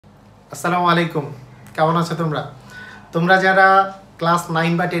আসসালামু আলাইকুম, কেমন আছো তোমরা? তোমরা যারা ক্লাস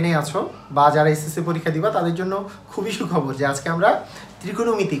 9 বা 10-এ আছো বা যারা এসএসসি পরীক্ষা দিবা তাদের জন্য খুবই সুখবর যে আজকে আমরা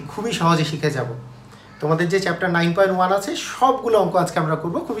ত্রিকোণমিতি খুবই সহজে শিখে যাব। তোমাদের যে চ্যাপ্টার 9.1 আছে সবগুলো অঙ্ক আজকে আমরা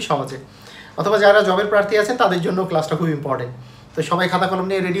করব খুবই সহজে। অথবা যারা জবের প্রার্থী আছেন তাদের জন্য ক্লাসটা খুব ইম্পর্টেন্ট। তো সবাই খাতা কলম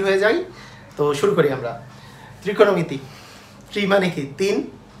নিয়ে রেডি হয়ে যাই। তো শুরু করি আমরা। ত্রিকোণমিতি, ত্রি মানে কি? 3,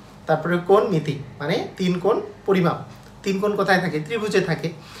 তারপরে কোণ, মিতি মানে 3 কোণ পরিমাপ। 3 কোণ কোথায় থাকে? ত্রিভুজে থাকে।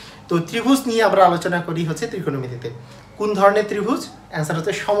 তো ত্রিভুজ নিয়ে আমরা আলোচনা করি হচ্ছে ত্রিকোণমিতিতে। কোন ধরনের ত্রিভুজ? অ্যান্সার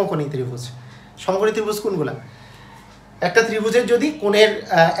হচ্ছে সমকোণী ত্রিভুজ। সমকোণী ত্রিভুজ কোনগুলা? একটা ত্রিভুজের যদি কোণের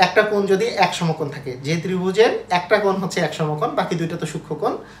একটা কোণ যদি এক সমকোণ থাকে, যে ত্রিভুজের একটা কোণ হচ্ছে এক সমকোণ, বাকি দুইটা তো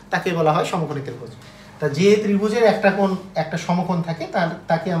সূক্ষ্মকোণ, তাকে বলা হয় সমকোণী ত্রিভুজ। তা যে ত্রিভুজের একটা কোণ একটা সমকোণ থাকে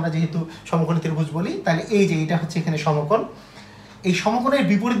তাকে আমরা যেহেতু সমকোণী ত্রিভুজ বলি, তাহলে এই যে এটা হচ্ছে এখানে সমকোণ। এই সমকোণের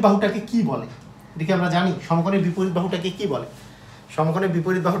বিপরীত বাহুটাকে কি বলে? এদিকে আমরা জানি সমকোণের বিপরীত বাহুটাকে কি বলে। সমকোণের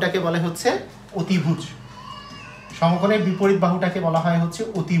বিপরীত বাহুটাকে বলে হচ্ছে অতিভুজ। সমকোণের বিপরীত বাহুটাকে বলা হয় হচ্ছে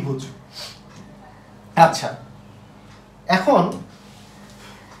অতিভুজ। আচ্ছা,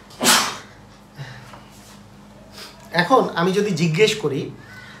 এখন আমি যদি জিজ্ঞেস করি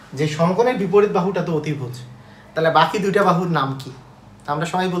যে সমকোণের বিপরীত বাহুটা তো অতিভুজ, তাহলে বাকি দুইটা বাহুর নাম কি? আমরা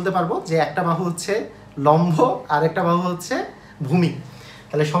সবাই বলতে পারবো যে একটা বাহু হচ্ছে লম্ব আর একটা বাহু হচ্ছে ভূমি।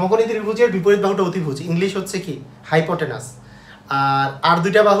 তাহলে সমকোণী ত্রিভুজের বিপরীত বাহুটা অতিভুজ, ইংলিশ হচ্ছে কি? হাইপোটেনাস। আর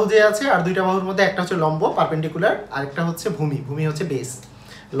দুইটা বাহু যে আছে, আর দুইটা বাহুর মধ্যে একটা হচ্ছে লম্ব পারপেন্ডিকুলার, আর একটা হচ্ছে ভূমি, ভূমি হচ্ছে বেস।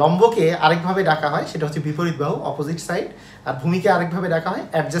 লম্বকে আরেকভাবে ডাকা হয়, সেটা হচ্ছে বিপরীত বাহু, অপোজিট সাইড। আর ভূমিকে আরেকভাবে ডাকা হয়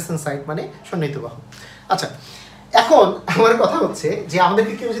অ্যাডজেসেন্ট সাইড, মানে সন্নিহিত বাহু। আচ্ছা, এখন আমার কথা হচ্ছে যে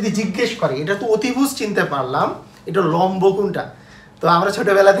আমাদেরকে কেউ যদি জিজ্ঞেস করে এটা তো অতিভুজ চিনতে পারলাম, এটা লম্ব কোনটা? তো আমরা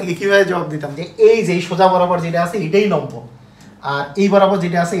ছোটবেলা থেকে কিভাবে জবাব দিতাম যে এই যে সোজা বরাবর যেটা আছে এটাই লম্ব, আর এই বরাবর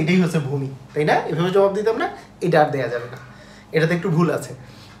যেটা আছে এটাই হচ্ছে ভূমি, তাই না? এভাবে জবাব দিতাম না? এটা আর দেওয়া যাবে না, এটাতে একটু ভুল আছে।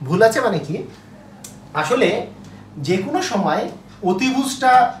 ভুল আছে মানে কি? আসলে যে কোনো সময়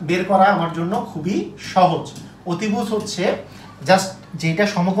অতিভুজটা বের করা আমার জন্য খুবই সহজ। অতিভুজ হচ্ছে জাস্ট যেটা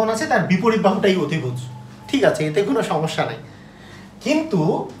সমকোণ আছে তার বিপরীত বাহুটাই অতিভুজ, ঠিক আছে, এতে কোনো সমস্যা নাই। কিন্তু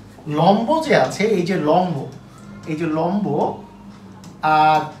লম্ব যে আছে, এই যে লম্ব, এই যে লম্ব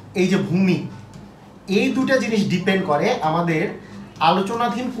আর এই যে ভূমি, এই দুটা জিনিস ডিপেন্ড করে আমাদের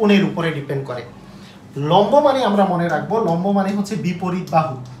আলোচনাধীন কোণের উপরে ডিপেন্ড করে। লম্ব মানে আমরা মনে রাখবো, লম্ব মানে হচ্ছে বিপরীত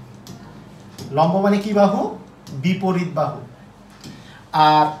বাহু। লম্ব মানে কি বাহু? বিপরীত বাহু।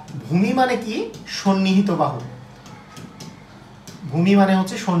 আর ভূমি মানে কি? সন্নিহিত বাহু। ভূমি মানে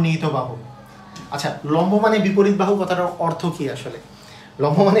হচ্ছে সন্নিহিত বাহু। আচ্ছা, লম্ব মানে বিপরীত বাহু কথাটার অর্থ কি আসলে?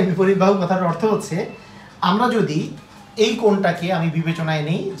 লম্ব মানে বিপরীত বাহু কথাটার অর্থ হচ্ছে আমরা যদি এই কোণটাকে আমি বিবেচনায়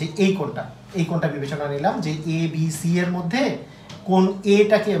নেই, যে এই কোণটা বিবেচনায় নিলাম, যে এ বি সি এর মধ্যে কোণ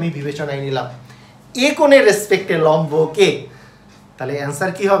এটাকে আমি বিবেচনায় নিলাম, এ কোণের রেসপেক্টে লম্ব কে? তাহলে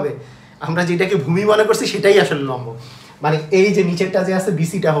অ্যান্সার কি হবে? আমরা যেটাকে ভূমি মনে করছি সেটাই আসলে লম্ব। মানে এই যে নিচেরটা যে আছে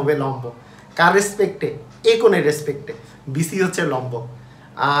বিসিটা হবে লম্ব। কার রেসপেক্টে? এ কোণের রেসপেক্টে বিসি হচ্ছে লম্ব।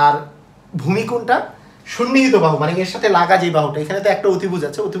 আর ভূমি কোণটা? সন্নিহিত বাহু, মানে এর সাথে লাগা যে বাহুটা, এখানে তো একটা অতিভুজ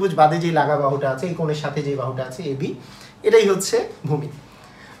আছে, অতিভুজ বাদে যে লাগা বাহুটা আছে, এই কোণের সাথে যে বাহুটা আছে এবি, এটাই হচ্ছে ভূমি।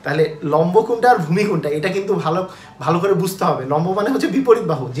 তাহলে লম্ব কোণটা আর ভূমি কোণটা এটা কিন্তু ভালো ভালো করে বুঝতে হবে। লম্ব মানে হচ্ছে বিপরীত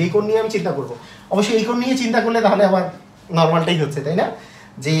বাহু, যেই কোণ নিয়ে আমি চিন্তা করবো। অবশ্যই এই কোণ নিয়ে চিন্তা করলে তাহলে আবার নর্মালটাই হচ্ছে, তাই না?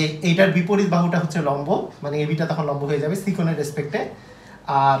 যে এইটার বিপরীত বাহুটা হচ্ছে লম্ব, মানে এবিটা তখন লম্ব হয়ে যাবে সি কোণের রেসপেক্টে।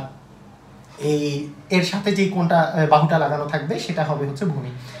 আর এই এর সাথে যেই কোণটা বাহুটা লাগানো থাকবে সেটা হবে হচ্ছে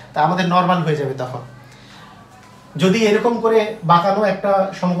ভূমি। তা আমাদের নর্মাল হয়ে যাবে তখন। যদি এরকম করে বাঁকানো একটা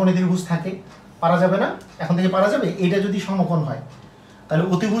সমকোণী ত্রিভুজ থাকে, পারা যাবে না? এখন থেকে পারা যাবে। এটা যদি সমকোণ হয় তাহলে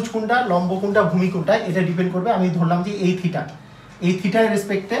অতিভুজ কোণটা, লম্ব কোণটা, ভূমি কোণটা, এটা ডিপেন্ড করবে। আমি ধরলাম যে এই থিটা, এই থিটার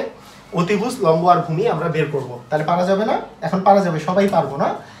রেসপেক্টে অতিভুজ, লম্ব আর ভূমি আমরা বের করব। তাহলে পারা যাবে না? এখন পারা যাবে, সবাই পারবো না।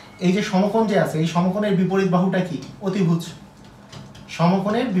 এই যে সমকোণ যে আছে, এই সমকোণের বিপরীত বাহুটা কি? অতিভুজ।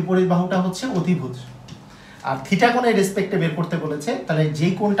 সমকোণের বিপরীত বাহুটা হচ্ছে অতিভুজ। আর থিটা কোণের রেসপেক্টে বের করতে বলেছে, তাহলে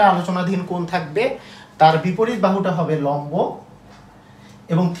যেই কোণটা আলোচনাধীন কোণ থাকবে তার বিপরীত বাহুটা হবে লম্ব,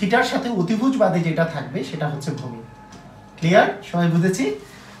 এবং থিটার সাথে অতিভুজ বাদে যেটা থাকবে সেটা হচ্ছে ভূমি। ক্লিয়ার? সবাই বুঝেছি?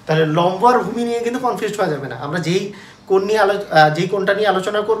 তাহলে লম্ব আর ভূমি নিয়ে কিন্তু কনফিউজ হওয়া যাবে না। আমরা যেই কোণটা নিয়ে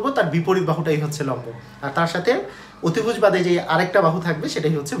আলোচনা করব তার বিপরীত বাহুটাই হচ্ছে লম্ব, আর তার সাথে অতিভুজ বাদে যে আরেকটা বাহু থাকবে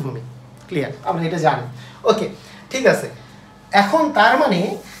সেটাই হচ্ছে ভূমি। ক্লিয়ার? আমরা এটা জানি। ওকে, ঠিক আছে। এখন তার মানে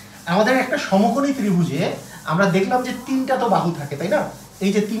আমাদের একটা সমকোণী ত্রিভুজে আমরা দেখলাম যে 3টা তো বাহু থাকে, তাই না?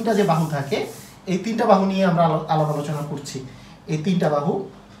 এই যে 3টা যে বাহু থাকে, এই 3টা বাহু নিয়ে আমরা আলোচনা করছি। এই 3টা বাহু,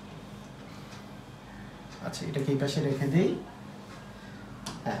 আচ্ছা এটাকে এই পাশে রেখে দেই।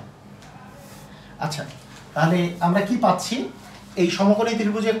 হ্যাঁ, আচ্ছা, তাহলে আমরা কি পাচ্ছি? এই সমকোণী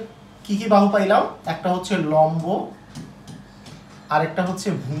ত্রিভুজের কি কি বাহু পাইলাম? একটা হচ্ছে লম্ব, আরেকটা হচ্ছে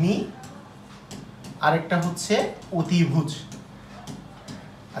ভূমি, আরেকটা হচ্ছে অতিভুজ।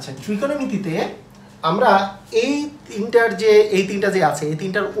 আচ্ছা, ত্রিকোণমিতিতে আমরা এই তিনটা যে আছে, এই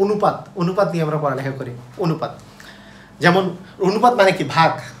তিনটার অনুপাত নিয়ে আমরা পড়ালেখা করি। অনুপাত, যেমন অনুপাত মানে কি?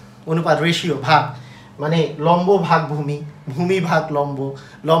 ভাগ। অনুপাত, রেশিও, ভাগ, মানে লম্ব ভাগ ভূমি, ভূমি ভাগ লম্ব,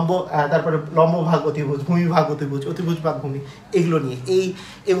 তারপরে লম্ব ভাগ অতিভুজ, ভূমি ভাগ অতিভুজ, অতিভুজ ভাগ ভূমি, এগুলো নিয়ে এই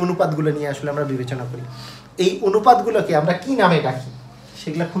অনুপাতগুলো নিয়ে আসলে আমরা বিবেচনা করি। এই অনুপাতগুলোকে আমরা কি নামে ডাকি?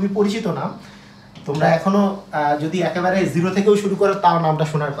 সেগুলো খুবই পরিচিত নাম। তোমরা এখনো যদি একেবারে জিরো থেকেও শুরু করো, তাও নামটা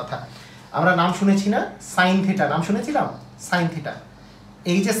শোনার কথা। আমরা নাম শুনেছি না? সাইন থিটা নাম শুনেছিলাম। সাইন থিটা,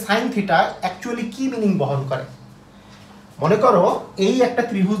 এই যে সাইন থিটা অ্যাকচুয়ালি কি মিনিং বহন করে? মনে করো এই একটা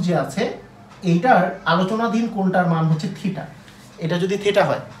ত্রিভুজ যে আছে, এইটার আলোচনাধীন কোণটার মান হচ্ছে থিটা। এটা যদি থিটা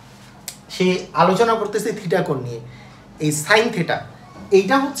হয়, সে আলোচনা করতেছে থিটা কোণ নিয়ে, এই সাইন থিটা।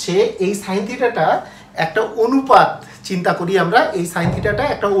 এইটা হচ্ছে, এই সাইন থিটাটা একটা অনুপাত। চিন্তা করি আমরা, এই সাইন থিটাটা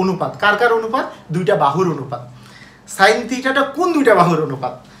একটা অনুপাত। কার অনুপাত? দুইটা বাহুর অনুপাত। সাইন থিটাটা কোন দুইটা বাহুর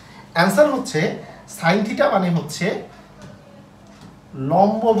অনুপাত? অ্যান্সার হচ্ছে সাইন থিটা মানে হচ্ছে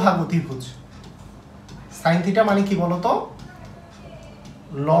লম্ব ভাগ অতিভুজ। সাইন থিটা মানে কি বলতো?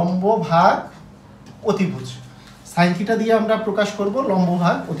 লম্ব ভাগ অতিভুজ। সাইন থিটা দিয়ে আমরা প্রকাশ করব লম্ব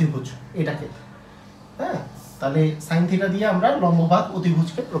ভাগ অতিভুজ এটাকে। হ্যাঁ, তাহলে সাইন থিটা দিয়ে আমরা লম্ব ভাগ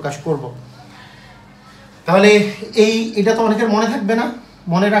অতিভুজকে প্রকাশ করব। তাহলে এটা তো অনেকের মনে থাকবে না।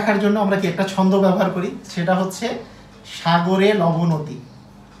 মনে রাখার জন্য আমরা কি একটা ছন্দ ব্যবহার করি, সেটা হচ্ছে সাগরে লবণ অতি।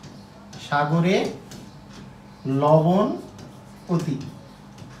 সাগরে লবণ অতি।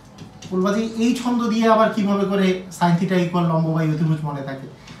 বলবাজি এই ছন্দ দিয়ে আবার কিভাবে করে সাইন থিটা ইকুয়াল লম্ব বাই অতিভুজ মনে থাকে?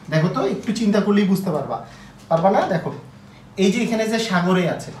 দেখো তো, একটু চিন্তা করলেই বুঝতে পারবা না? দেখো, এই যে এখানে যে সাগরে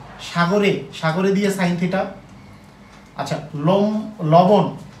আছে, সাগরে দিয়ে সাইন থিটা। আচ্ছা,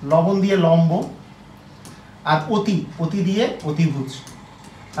 লবণ দিয়ে লম্ব, আর অতি দিয়ে অতিভুজ।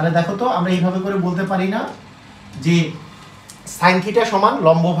 তাহলে দেখো তো, আমরা এইভাবে করে বলতে পারি না যে সাইন থিটা সমান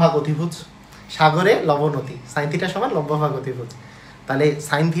লম্ব ভাগ অতিভুজ? সাগরে লবণ অতি, সাইন থিটা সমান লম্ব ভাগ অতিভুজ। তাহলে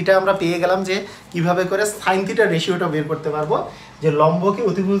সাইন থিটা আমরা পেয়ে গেলাম যে কিভাবে করে সাইন থিটার রেশিওটা বের করতে পারবো, যে লম্বকে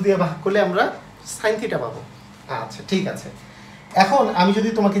অতিভুজ দিয়ে ভাগ করলে আমরা সাইন থিটা পাবো। আচ্ছা, ঠিক আছে। এখন আমি যদি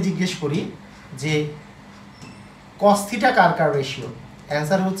তোমাকে জিজ্ঞেস করি যে কস থিটা কার রেশিও,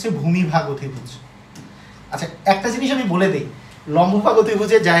 অ্যান্সার হচ্ছে ভূমি ভাগ অতিভুজ। আচ্ছা, একটা জিনিস আমি বলে দিই, লম্ব ভাগ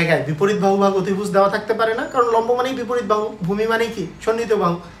অতিভুজের জায়গায় বিপরীত বাহু ভাগ অতিভুজ দেওয়া থাকতে পারে না, কারণ লম্ব মানেই বিপরীত বাহু, ভূমি মানে কি? সন্নিহিত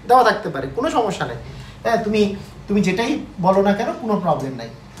বাহু। দেওয়া থাকতে পারে, কোনো সমস্যা নেই। হ্যাঁ, তুমি যেটাই বলো না কেন, কোনো প্রবলেম নাই।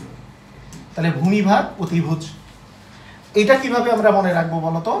 তাহলে ভূমি ভাগ অতিভুজ, এটা কিভাবে আমরা মনে রাখবো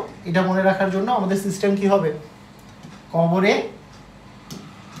বলো তো? এটা মনে রাখার জন্য আমাদের সিস্টেম কি হবে? কবরে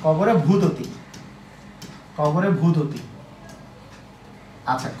ভূদতি।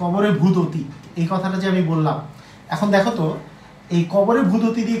 আচ্ছা, কবরে ভূদতি, এই কথাটা যে আমি বললাম, এখন দেখো তো, এই কবরে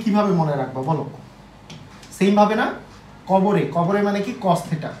ভূদতি দিয়ে কিভাবে মনে রাখবো বলো? সেম ভাবে না? কবরে মানে কি? Cos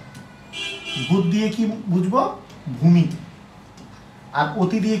theta. ভূত দিয়ে কি বুঝবো? ভূমি। আর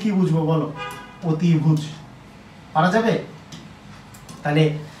অতি দিয়ে কি বুঝবো বলো? অতিভুজ। পারা যাবে? তাহলে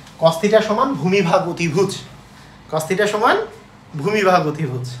কস থিটা সমান ভূমি ভাগ অতিভুজ। কস থিটা সমান ভূমি ভাগ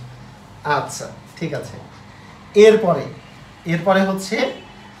অতিভুজ। আচ্ছা, ঠিক আছে। এরপরে হচ্ছে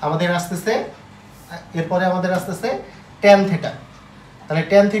আমাদের আসতেছে ট্যান থিটা। তাহলে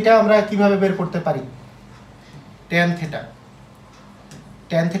ট্যান থিটা আমরা কিভাবে বের করতে পারি? ট্যান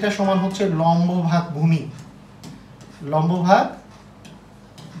থিটা সমান হচ্ছে লম্ব ভাগ ভূমি।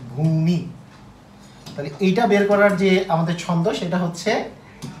 তাহলে এইটা বের করার যে আমাদের ছন্দ, সেটা হচ্ছে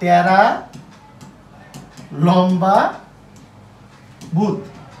তেরা লম্বা ভূত।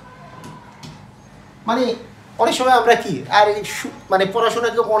 মানে অনেক সময় আমরা কি আর মানে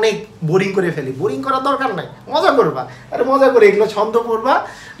পড়াশোনাকে অনেক বোরিং করে ফেলি। বোরিং করার দরকার নাই, মজা করবা। আরে মজা করে এগুলো ছন্দ পড়বা,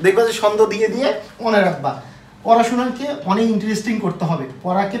 দেখবা যে ছন্দ দিয়ে মনে রাখবা। পড়াশোনাকে অনেক ইন্টারেস্টিং করতে হবে।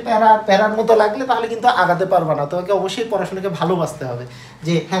 পড়াকে প্যারার মতো লাগলে তাহলে কিন্তু আগাতে পারবা না। তোমাকে অবশ্যই পড়াশোনাকে ভালোবাসতে হবে,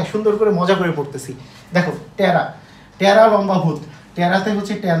 যে হ্যাঁ, সুন্দর করে মজা করে পড়তেছি। দেখো, টেরা লম্বা ভূত। টেরাতে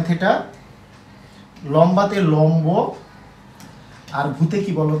হচ্ছে ট্যান থিটা, লম্বাতে লম্ব, আর ভূতে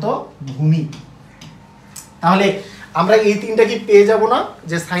কি বলতো? ভূমি। তাহলে আমরা এই তিনটা কি পেয়ে যাব না?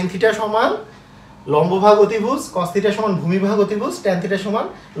 যে সাইন থিটা সমান লম্ব ভাগ অতিভুজ, কস থিটা সমান ভূমি ভাগ অতিভুজ, ট্যান থিটা সমান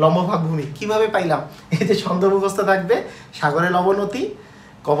লম্ব ভাগ ভূমি। কিভাবে পাইলাম? এই যে ছন্দ মুখস্থ থাকবে, সাগরে লবণ অতি,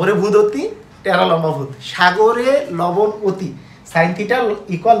 কবরে ভূত অতি, টেরা লম্বা ভূত। সাগরে লবণ অতি, সাইন থিটা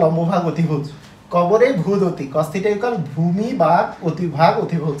ইকুয়াল লম্ব ভাগ অতিভুজ। কবরে ভূত অতি, কস থিটা ইকুয়াল ভূমি ভাগ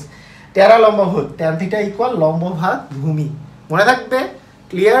অতিভুজ। টেরা লম্বা ভূত, ট্যান থিটা ইকুয়াল লম্ব ভাগ ভূমি। মনে থাকবে?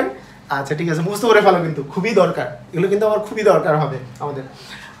 ক্লিয়ার? আচ্ছা, ঠিক আছে, মুখস্থ করে ফেলো, কিন্তু খুবই দরকার। এগুলো কিন্তু আমার খুবই দরকার হবে আমাদের।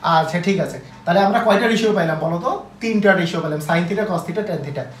 আচ্ছা ঠিক আছে, তাহলে আমরা কয়টা রেশিও পাইলাম বলো তো? 3টা রেশিও পেলাম, sine theta, cos theta, tan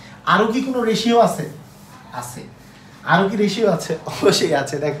theta. আরও কি কোনো রেশিও আছে? আছে। আরও কি রেশিও আছে? অবশ্যই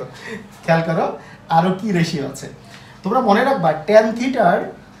আছে। দেখো খেয়াল করো, আরও কি রেশিও আছে। তোমরা মনে রাখবা ট্যান থিটার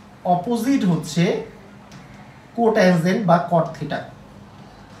অপোজিট হচ্ছে কোট্যানজেন্ট বা কট থিটা।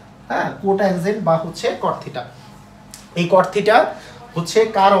 হ্যাঁ, কোট্যানজেন্ট বা হচ্ছে কট থিটা। এই কট থিটা হচ্ছে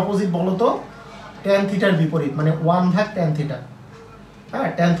কার অপোজিট বলো তো? ট্যান থিটার বিপরীত, মানে 1/tan থিটা। হ্যাঁ,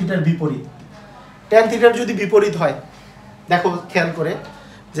 ট্যান থিটার বিপরীত। ট্যান থিটার যদি বিপরীত হয়, দেখো খেয়াল করে,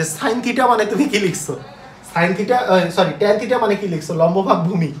 যে সাইন থিটা মানে তুমি কি লিখছো? Sine theta, sorry, tan theta মানে কি লিখছো? লম্বভাগ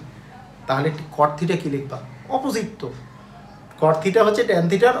ভূমি। তাহলে কট থিটা কি লিখবা? অপোজিট তো। কট থিটা হচ্ছে ট্যান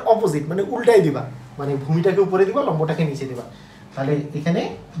থিটার অপোজিট, মানে উল্টাই দিবা, মানে ভূমিটাকে উপরে দিবা, লম্বটাকে নিচে দিবা। তাহলে এখানে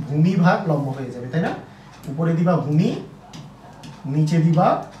ভূমি ভাগ লম্ব হয়ে যাবে, তাই না? উপরে দিবা ভূমি, নিচে দিবা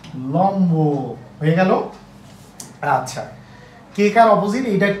লম্ব, হয়ে গেল। আচ্ছা, কে কার অপোজিট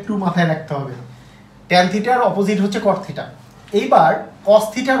এটা একটু মাথায় রাখতে হবে। ট্যান থিটার অপোজিট হচ্ছে কট থিটা। এইবার কস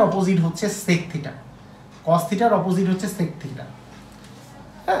থিটার অপোজিট হচ্ছে সেক থিটা। কস থিটার অপোজিট হচ্ছে সেক থিটা।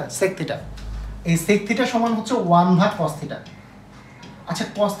 হ্যাঁ, সেক থিটা। এই সেক থিটা সমান হচ্ছে 1/cos থিটা। আচ্ছা,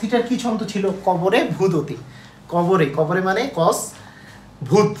 কস থিটার কি ছন্দ ছিল? কবরে ভূদতি। কবরে, কবরে মানে কস,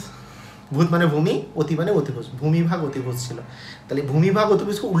 ভূত, ভূত মানে ভূমি, অতি মানে অতিভুজ, ভূমি ভাগ অতিভুজ ছিল। তাহলে ভূমি ভাগ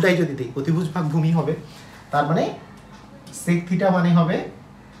অতিভুজকে উল্টাই যদি দিই, অতিভুজ ভাগ ভূমি হবে। তার মানে সেক থিটা মানে হবে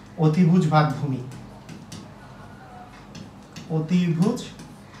অতিভুজ ভাগ ভূমি, অতিভুজ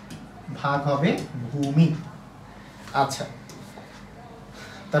ভাগ হবে ভূমি। আচ্ছা,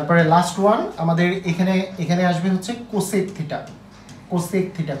 তারপরে লাস্ট ওয়ান আমাদের এখানে আসবে হচ্ছে cosec theta. Cosec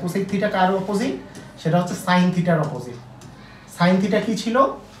theta, cosec theta কার অপোজিট? সেটা হচ্ছে সাইন থিটার অপোজিট। সাইন থিটা কি ছিল?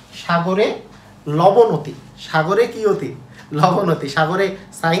 সাগরে লবণ অতি। সাগরে কি অতি? লবণ অতি। সাগরে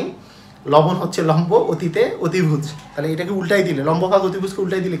সাইন, লবণ হচ্ছে লম্ব, অতীতে অতিভুজ। তাহলে এটাকে উল্টাই দিলে, লম্ব ভাগ অতিভুজকে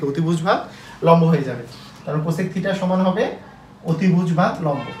উল্টাই দিলে কি? অতিভুজ ভাগ লম্ব হয়ে যাবে। তাহলে কোসেক থিটা সমান হবে অতিভুজ ভাগ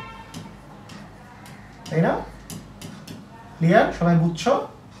লম্ব, তাই না? ক্লিয়ার? সবাই বুঝছো?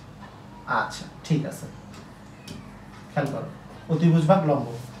 আচ্ছা ঠিক আছে, খেয়াল করো, অতিভুজ ভাগ লম্ব।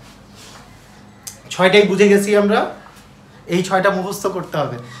 6টাই বুঝে গেছি আমরা। এই 6টা মুখস্থ করতে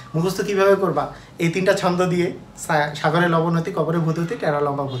হবে। মুখস্থ কিভাবে করবা? এই 3টা ছন্দ দিয়ে, সাগরে লবণতি, কবরে ভূততি, ট্যানা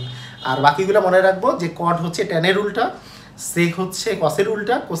লম্বা ভূত। আর বাকিগুলো মনে রাখবো যে কট হচ্ছে ট্যানের উল্টা, সেক হচ্ছে কসের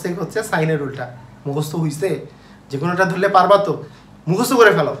উল্টা, কোসেক হচ্ছে সাইনের উল্টা। মুখস্থ হইছে? যে কোনোটা ধরলে পারবা তো? মুখস্থ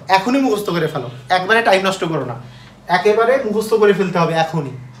করে ফেলো, এখনই মুখস্থ করে ফেলো, একবারে টাইম নষ্ট করো না, একেবারে মুখস্থ করে ফেলতে হবে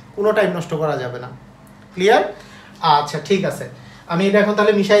এখনই, কোনো টাইম নষ্ট করা যাবে না। ক্লিয়ার? আচ্ছা ঠিক আছে, আমি এটা এখন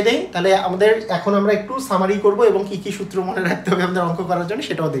তাহলে মিশাই দেই। তাহলে আমাদের এখন আমরা একটু সামারি করব এবং কি কি সূত্র মনে রাখতে হবে আমাদের অঙ্ক করার জন্য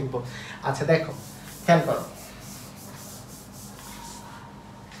সেটাও দেখব। আচ্ছা দেখো, খেয়াল করো,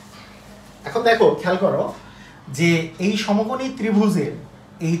 এখন দেখো খেয়াল করো যে এই সমকোণী ত্রিভুজের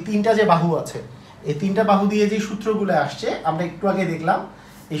এই 3টা যে বাহু আছে, এই 3টা বাহু দিয়ে যে সূত্রগুলো আসছে আমরা একটু আগে দেখলাম।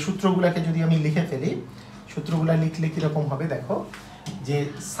 এই সূত্রগুলোকে যদি আমি লিখে ফেলি, সূত্রগুলো লিখলে কিরকম হবে দেখো, যে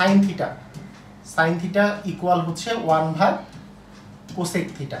সাইন থিটা ইকুয়াল হচ্ছে 1/কোসেক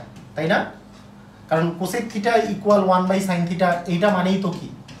থিটা, তাই না? কারণ কোসেক থিটা ইকুয়াল 1/সাইন থিটা, এইটা মানেই তো কি?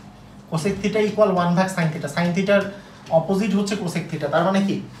 Cosec theta equal 1/সাইন theta. Sign থিটার অপোজিট হচ্ছে কোসেক থিটা, তার মানে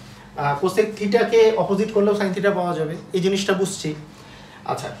কি কোসেক থিটাকে অপোজিট করলেও সাইন থিটা পাওয়া যাবে। এই জিনিসটা বুঝছি।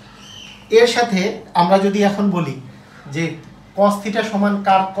 আচ্ছা, এর সাথে আমরা যদি এখন বলি যে কস থিটা সমান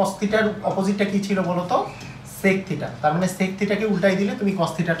কার? কস থিটার অপোজিটটা কি ছিল বলো তো? Sec theta. তার মানে সেক থিটাকে উল্টাই দিলে তুমি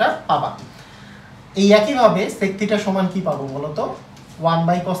কস থিটাটা পাবা। এই একইভাবে সেক থিটা সমান কি পাবো বলো তো?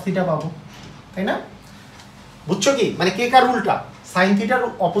 1/cos থিটা পাবো, তাই না? বুঝছো কি? মানে কে কার উল্টা? সাইন থিটার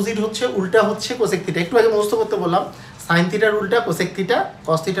অপোজিট হচ্ছে, উল্টা হচ্ছে কোসেক থিটা। একটু আগে মুখস্থ করতে বললাম, সাইন থিটার উল্টা কোসেক থিটা,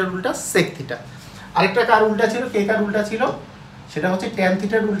 কস থিটার উল্টা সেক থিটা। আরেকটা কার উল্টা ছিল? কে কার উল্টা ছিল? সেটা হচ্ছে ট্যান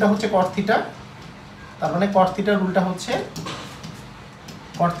থিটার উল্টা হচ্ছে কট থিটা। তার মানে কট থিটার উল্টা হচ্ছে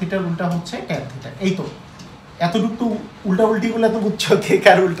ট্যান থিটা। এই তো, এতটুকু উল্টা উল্টিগুলো তো বুঝছো, কে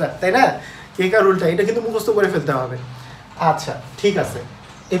কার উল্টা, তাই না? কে কার উল্টা, এটা কিন্তু মুখস্থ করে ফেলতে হবে। আচ্ছা ঠিক আছে,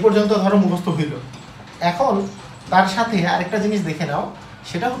 এ পর্যন্ত ধরো মুখস্থ হইল। এখন তার সাথে আরেকটা জিনিস দেখে নাও,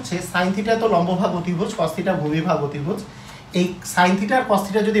 সেটা হচ্ছে সাইন থিটা তো লম্বভাগ অতিভুজ, কস থিটা ভূমিভাগ অতিভুজ। এই সাইন থিটা আর কস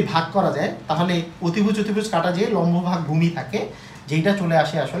থিটা যদি ভাগ করা যায় তাহলে অতিভুজ কাটা যেয়ে লম্বভাগ ভূমি থাকে, যেইটা চলে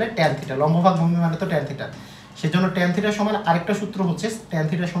আসে আসলে ট্যান থিটা। লম্বভাগ ভূমি মানে তো ট্যান থিটা, সেজন্য ট্যান থিটা সমান আরেকটা সূত্র হচ্ছে ট্যান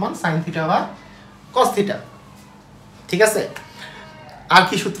থিটা সমান সাইন থিটা বা কস থিটা। ঠিক আছে? আর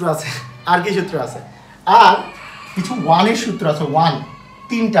কি সূত্র আছে? আর কিছু ওয়ানের সূত্র আছে।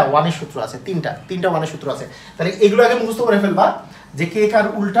 3টা ওয়ানের সূত্র আছে, 3টা ওয়ানের সূত্র আছে। তাহলে এগুলো আগে মুখস্থ করে ফেলবা, যে কে কার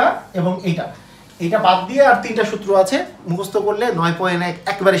উল্টা এবং এইটা। এইটা বাদ দিয়ে আর 3টা সূত্র আছে, মুখস্থ করলে 9.1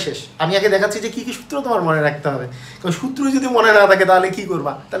 একবারে শেষ। আমি আগে দেখাচ্ছি যে কি কি সূত্র তোমার মনে রাখতে হবে, কারণ সূত্র যদি মনে না থাকে তাহলে কি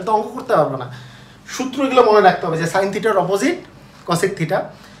করবা, তাহলে তো অঙ্ক করতে পারবে না। সূত্রগুলো মনে রাখতে হবে যে সাইন থিটার অপোজিট কোসেক থিটা,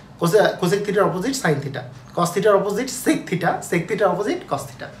 কোসেক থিটার অপোজিট সাইন থিটা, কস থিটার অপোজিট সেক থিটা, সেক থিটার অপোজিট কস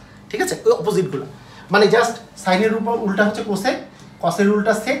থিটা। ঠিক আছে, ওই অপোজিটগুলো মানে জাস্ট সাইনের উপর উল্টা হচ্ছে কোসেক, কসের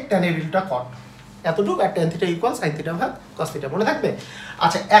উল্টা সেক, ট্যানের উল্টা কট, এতটুকু। আর tan theta equal sine theta ভাগ কস থিটা, মনে থাকবে?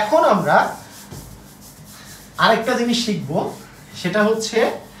 আচ্ছা, এখন আমরা আরেকটা জিনিস শিখবো, সেটা হচ্ছে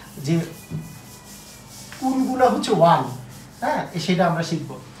যে কোনগুলো হচ্ছে 1, হ্যাঁ সেটা আমরা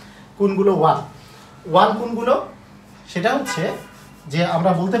শিখবো। কোনগুলো 1 কোনগুলো, সেটা হচ্ছে যে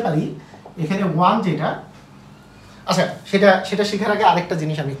আমরা বলতে পারি এখানে 1 যেটা, আচ্ছা সেটা শেখার আগে আরেকটা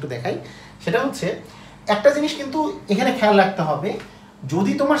জিনিস আমি একটু দেখাই। সেটা হচ্ছে একটা জিনিস কিন্তু এখানে খেয়াল রাখতে হবে,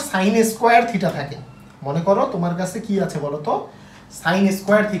 যদি তোমার সাইন স্কোয়ার থিটা থাকে, মনে করো তোমার কাছে কি আছে বলো তো, সাইন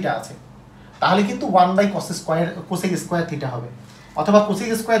স্কোয়ার থিটা আছে, তাহলে কিন্তু 1/কোসেক স্কোয়ার থিটা হবে। অথবা কোসেক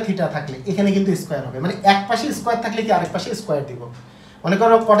স্কোয়ার থিটা থাকলে এখানে কিন্তু স্কোয়ার হবে, মানে এক পাশে স্কোয়ার থাকলে কি আরেক পাশে স্কোয়ার দিব। মনে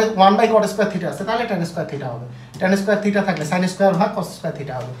করো 1/কট স্কোয়ার থিটা আছে, তাহলে ট্যান স্কোয়ার থিটা হবে। ট্যান স্কোয়ার থিটা থাকলে সাইন স্কোয়ার ভাগ কস স্কোয়ার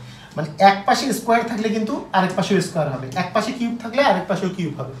থিটা হবে। মানে এক পাশে স্কোয়ার থাকলে কিন্তু আরেক পাশেও স্কোয়ার হবে, এক পাশে কিউব থাকলে আরেক পাশেও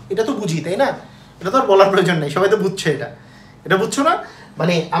কিউব হবে। এটা তো বুঝি, তাই না? এটা তো আর বলার প্রয়োজন নেই, সবাই তো বুঝছে এটা বুঝছো না?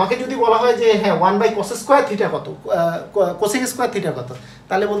 মানে আমাকে যদি বলা হয় যে হ্যাঁ 1/কস স্কোয়ার থিটা কত, কোসেক স্কোয়ার থিটা কত,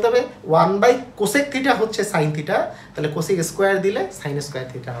 তাহলে বলতে হবে 1/কোসেক থিটা হচ্ছে সাইন থিটা, তাহলে কোসেক স্কোয়ার দিলে সাইন স্কোয়ার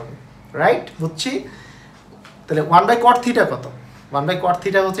থিটা হবে। রাইট, বুঝছি। তাহলে 1/কট থিটা কত, 1/কট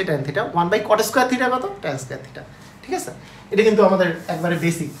থিটা হচ্ছে ট্যান থিটা, 1/কট স্কোয়ার থিটা কত, ট্যান স্কোয়ার থিটা। ঠিক আছে, এটা কিন্তু আমাদের একবারে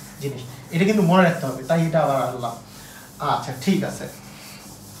বেসিক জিনিস, এটা কিন্তু মনে রাখতে হবে, তাই এটা আবার আনলাম। আচ্ছা ঠিক আছে,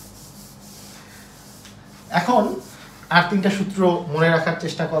 এখন আর 3টা সূত্র মনে রাখার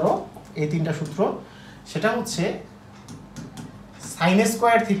চেষ্টা করো। এই 3টা সূত্র, সেটা হচ্ছে সাইন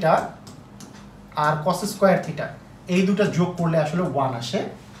স্কোয়ার থিটা আর কস স্কোয়ার থিটা, এই দুটো যোগ করলে আসলে 1 আসে।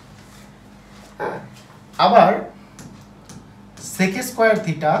 আবার সেক স্কোয়ার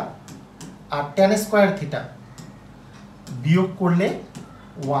থিটা আর ট্যান স্কোয়ার থিটা বিয়োগ করলে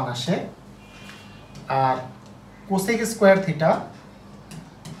 1 আসে। আর কোসেক স্কোয়ার থিটা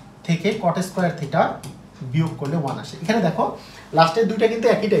থেকে কট স্কোয়ার থিটা বিয়োগ করলে 1 আসে। এখানে দেখো লাস্টের দুইটা কিন্তু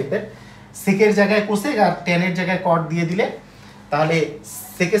একই টাইপের, সেকের জায়গায় কোসেক আর ট্যানের জায়গায় কট দিয়ে দিলে, তাহলে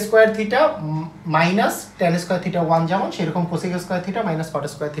sec square theta minus tan square theta 1 যেমন, সেরকম cosec square theta minus cot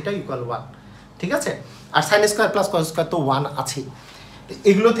square theta equal 1। ঠিক আছে, আর sine square plus cos square তো 1 আছেই।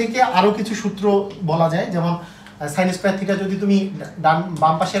 এগুলো থেকে আরও কিছু সূত্র বলা যায়, যেমন সাইন স্কোয়ার থিটা যদি তুমি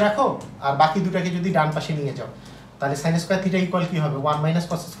বাম পাশে রাখো আর বাকি দুটাকে যদি ডান পাশে নিয়ে যাও, তাহলে সাইন স্কোয়ার থিটা ইকুয়াল কি হবে, 1 -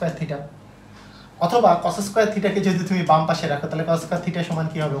 কস স্কোয়ার থিটা। অথবা কস স্কোয়ার থিটাকে যদি তুমি বাম পাশে রাখো, তাহলে কস স্কোয়ার থিটা সমান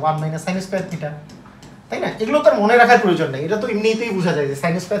কি হবে, 1 - সাইন স্কোয়ার থিটা। তাই না? এগুলো তো আর মনে রাখার প্রয়োজন নেই, এটা তো এমনিতেই বোঝা যায় যে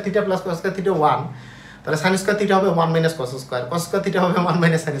sine square theta plus cos square theta 1, তাহলে সাইন স্কোয়ার থিটা হবে 1 - cos square, cos square theta হবে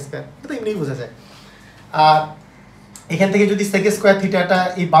 1 - সাইন স্কোয়ার, এটা তো এমনিই বোঝা যায়। আর এখান থেকে যদি সেক স্কোয়ার থিটাটা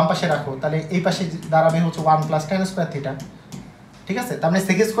এই বাম পাশে রাখো, তাহলে এই পাশে দাঁড়াবে হচ্ছে 1 + ট্যান স্কোয়ার থিটা। ঠিক আছে, তার মানে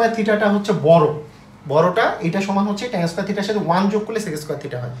সেক স্কোয়ার থিটাটা হচ্ছে বড়টা, এটা সমান হচ্ছে ট্যান স্কোয়ার থিটার সাথে 1 যোগ করলে সেক স্কোয়ার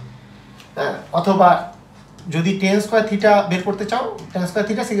থিটা হয়। হ্যাঁ, অথবা যদি ট্যান স্কোয়ার থিটা বের করতে চাও, tan square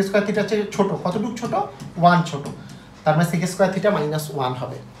theta sec square থিটার চেয়ে ছোট, কতটুকু ছোট, 1 ছোট, তার মানে সেক স্কোয়ার থিটা -1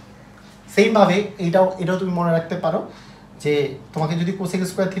 হবে। সেইভাবে এটাও তুমি মনে রাখতে পারো যে তোমাকে যদি কোসেক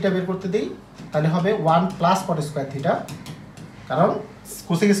স্কোয়ার থিটা বের করতে দেই, তাহলে হবে 1 + কট স্কোয়ার থিটা, কারণ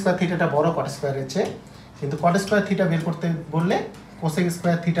কোসেক স্কোয়ার থিটাটা বড় কট স্কোয়ারের চেয়ে, কিন্তু কট স্কোয়ার থিটা বের করতে বললে কোসেক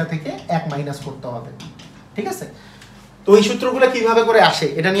স্কোয়ার থিটা থেকে 1 মাইনাস করতে হবে। ঠিক আছে, তো এই সূত্রগুলো কিভাবে করে আসে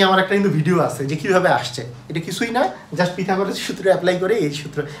এটা নিয়ে আমার একটা কিন্তু ভিডিও আছে, যে কিভাবে আসছে। এটা কিছুই না, জাস্ট পিথাগোরাসের সূত্র অ্যাপ্লাই করে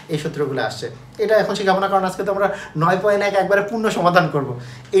এই সূত্রগুলো আসছে। এটা এখন শেখাবো না, কারণ আজকে তো আমরা 9.1 একবারে পূর্ণ সমাধান করব।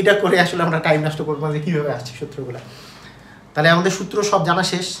 এইটা করে আসলে আমরা টাইম নষ্ট করবো যে কীভাবে আসছে সূত্রগুলো। তাহলে আমাদের সূত্র সব জানা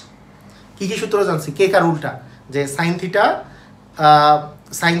শেষ। কী কী সূত্র জানছি? কেক আর উল্টা, যে সাইন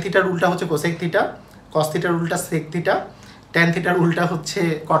থিটার উল্টা হচ্ছে কোসেক থিটা, কস থিটার উল্টা সেক থিটা, ট্যান থিটার উল্টা হচ্ছে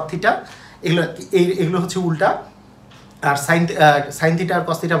কট থিটা, এগুলো হচ্ছে উল্টা। আর সাইন থিটা আর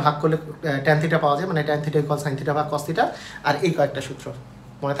কস থিটা ভাগ করলে ট্যান থিটা পাওয়া যায়, মানে tan theta equal sine theta ভাগ কস থিটা। আর এই কয়েকটা সূত্র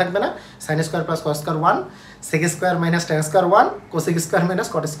মনে থাকবে না, sine square plus cos square 1, sec square minus tan square 1, cosec square minus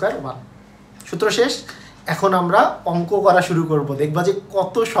cot square 1। সূত্র শেষ। এখন আমরা অঙ্ক করা শুরু করব, দেখবা যে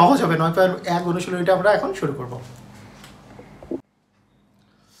কত সহজ হবে। 9.1 অনুশীলনীটা আমরা এখন শুরু করব।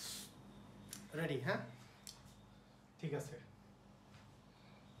 রেডি? হ্যাঁ, ঠিক আছে।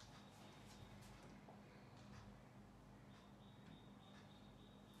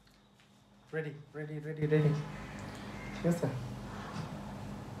 রেডি রেডি রেডি রেডি ঠিক আছে,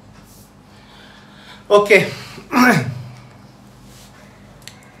 ওকে।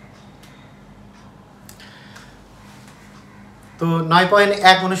 তো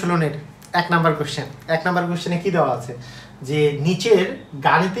 9.1 অনুশীলনের 1 নাম্বার কোশ্চেন। 1 নাম্বার কোশ্চেনে কি দেওয়া আছে যে নিচের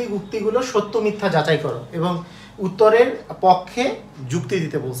গাণিতিক উক্তিগুলো সত্য মিথ্যা যাচাই করো এবং উত্তরের পক্ষে যুক্তি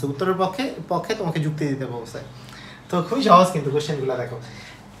দিতে বলছে, উত্তরের পক্ষে তোমাকে যুক্তি দিতে বলছে। তো খুবই সহজ কিন্তু কোশ্চেনগুলো দেখো।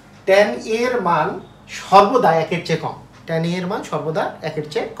 tan a এর মান সর্বদা 1 এর চেয়ে কম, tan a এর মান সর্বদা 1 এর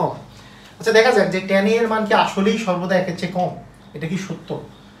চেয়ে কম। আচ্ছা দেখা যাক যে tan a এর মান কি আসলেই সর্বদা 1 এর চেয়ে কম, এটা কি সত্য?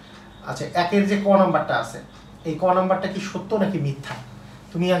 আচ্ছা 1 এর যে ক নাম্বারটা আছে, এই ক নাম্বারটা কি সত্য নাকি মিথ্যা?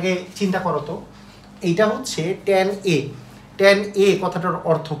 তুমি আগে চিন্তা করো তো। এইটা হচ্ছে tan a। tan a কথাটার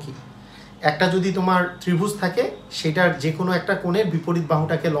অর্থ কি? একটা যদি তোমার ত্রিভুজ থাকে, সেটার যে কোনো একটা কোণের বিপরীত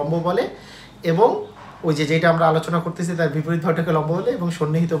বাহুটাকে লম্ব বলে, এবং ওই যেটা আমরা আলোচনা করতেছি তার বিপরীত বাহুটাকে লম্ব বলে, এবং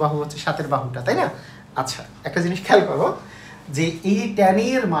সন্নিহিত বাহু হচ্ছে সাথের বাহুটা, তাই না? আচ্ছা একটা জিনিস খেয়াল করো যে এই tan a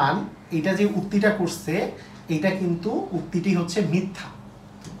এর মান, এটা যে উক্তিটা করছে, এটা কিন্তু উক্তিটি হচ্ছে মিথ্যা।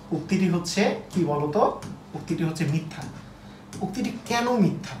 উক্তিটি হচ্ছে কি বলতো? উক্তিটি হচ্ছে মিথ্যা। উক্তিটি কেন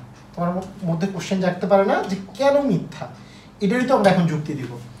মিথ্যা? তোমার মধ্যে কোশ্চেন জাগতে পারে না যে কেন মিথ্যা? এটারই তো আমরা এখন যুক্তি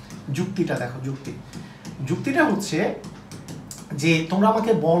দিব। যুক্তিটা দেখো, যুক্তিটা হচ্ছে যে তোমরা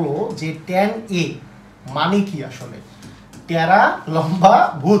আমাকে বলো যে tan a মানে কি আসলে? টেরা লম্বা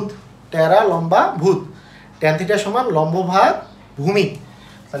ভূত, টেরা লম্বা ভূত, tan থিটা সমান লম্ব ভাগ ভূমি।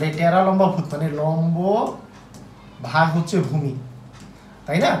 তাহলে টেরা লম্বা ভূত মানে লম্ব ভাগ হচ্ছে ভূমি,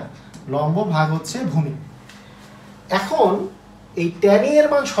 তাই না? লম্ব ভাগ হচ্ছে ভূমি। এখন এই tan a এর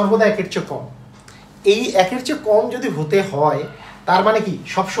মান সর্বদা 1 এর চেয়ে কম। এই 1 এর চেয়ে কম যদি হতে হয়, তার মানে কি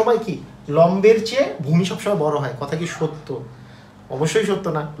সবসময় কি লম্বের চেয়ে ভূমি সবসময় বড় হয়? কথা কি সত্য? অবশ্যই সত্য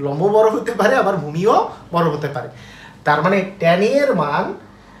না। লম্ব বড় হতে পারে, আবার ভূমিও বড় হতে পারে। তার মানে tan a এর মান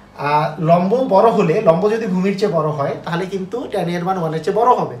লম্ব বড় হলে, লম্ব যদি ভূমির চেয়ে বড় হয়, তাহলে কিন্তু tan a এর মান 1 এর চেয়ে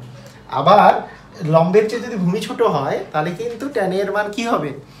বড় হবে। আবার লম্বের চেয়ে যদি ভূমি ছোট হয়, তাহলে কিন্তু tan a এর মান কি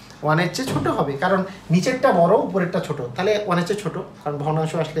হবে? 1 এর চেয়ে ছোট হবে। কারণ নিচেরটা বড়, উপরেরটা ছোট, তাহলে 1 এর চেয়ে ছোট, কারণ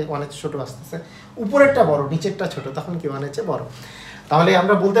ভগ্নাংশ আসলে 1 এর চেয়ে ছোট আসতেছে। উপরেরটা বড়, নিচেরটা ছোট, তখন কি 1 এর চেয়ে বড়। তাহলে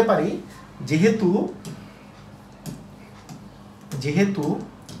আমরা বলতে পারি যেহেতু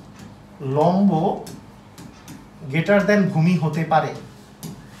লম্ব গ্রেটার দেন ভূমি হতে পারে,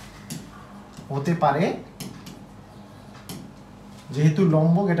 যেহেতু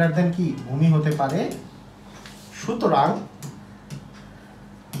লম্ব গ্রেটার দেন কি ভূমি হতে পারে, সুতরাং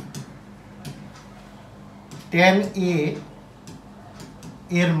tan a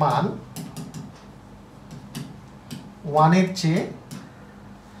এর মান 1 এর চেয়ে,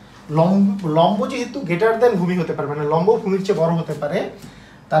 লম্ব যেহেতু গ্রেটার দেন ভূমি হতে পারে, মানে লম্ব ভূমির চেয়ে বড় হতে পারে,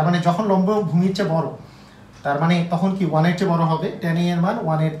 তার মানে যখন লম্ব ভূমির চেয়ে বড়, তার মানে তখন কি 1 এর চেয়ে বড় হবে। tan a এর মান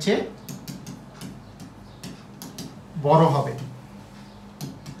 1 এর চেয়ে বড় হবে।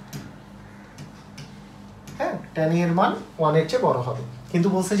 হ্যাঁ, tan a এর মান 1 এর চেয়ে বড় হবে। কিন্তু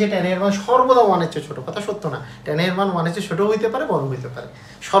বলছে যে tan a এর মান সর্বদা 1 এর চেয়ে ছোট। কথা সত্য না। tan a এর মান 1 এর চেয়ে ছোট হইতে পারে, বড় হইতে পারে,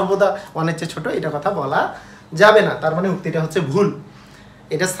 সর্বদা 1 এর চেয়ে ছোট এটা কথা বলা যাবে না। তার মানে উক্তিটা হচ্ছে ভুল।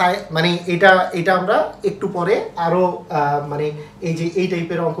 এটা মানে এটা আমরা একটু পরে আরো মানে এই যে এই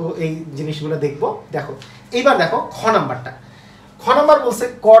টাইপের অঙ্ক, এই জিনিসগুলো দেখব। দেখো এইবার দেখো খ নাম্বারটা। খ নাম্বার বলছে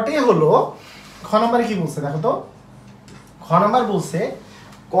cot a হলো, খ নাম্বারে কি বলছে দেখো তো। খ নাম্বার বলছে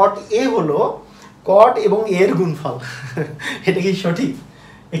cot a হলো cot এবং a এর গুণফল। এটা কি সঠিক?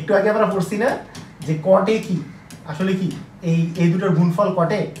 একটু আগে আমরা পড়ছি না যে cot a কি আসলে কি এই দুটোর গুণফল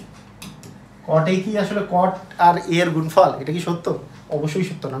cot a কি আসলে cot আর a এর গুণফল। এটা কি সত্য? অবশ্যই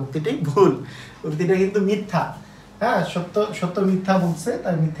সত্য না, উক্তিটাই ভুল, উক্তিটা কিন্তু মিথ্যা। হ্যাঁ, সত্য মিথ্যা বলছে,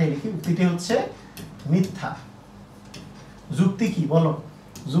 তার মিথ্যাই লিখি, উক্তিটি হচ্ছে মিথ্যা। যুক্তি কি বলো?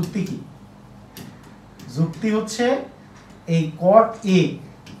 যুক্তি কি? যুক্তি হচ্ছে এই cot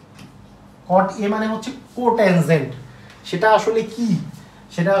a মানে হচ্ছে কোট্যানজেন্ট। সেটা আসলে কি?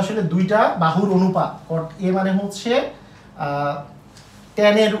 সেটা আসলে দুইটা বাহুর অনুপাত। cot a মানে হচ্ছে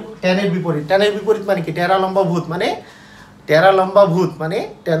tan এর বিপরীত। tan এর বিপরীত মানে কি? টেরা লম্বা ভূত মানে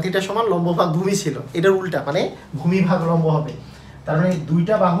tan থিটা সমান লম্ব ভাগ ভূমি ছিল, এটার উল্টা মানে ভূমি ভাগ লম্ব হবে। তার মানে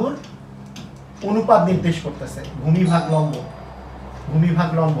দুইটা বাহুর অনুপাত নির্দেশ করতেছে, ভূমি ভাগ লম্ব।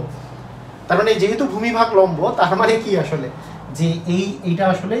 তার মানে যেহেতু ভূমি ভাগ লম্ব, তার মানে কি আসলে যে এইটা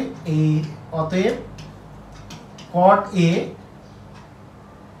আসলে এই, অতএব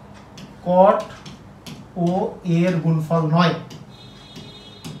cot ও a এর গুণফল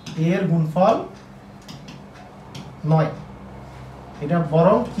নয়। এটা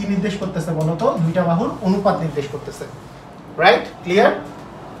বরং কি নির্দেশ করতেছে বলতো? দুইটা বাহুর অনুপাত নির্দেশ করতেছে। রাইট? ক্লিয়ার?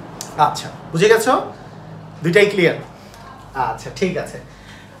 আচ্ছা, বুঝে গেছো? দুইটাই ক্লিয়ার? আচ্ছা ঠিক আছে।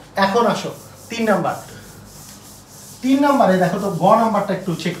 এখন আসো 3 নাম্বারে দেখো তো, গ নাম্বারটা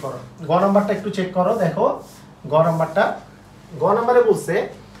একটু চেক করো। দেখো গ নাম্বারে বলছে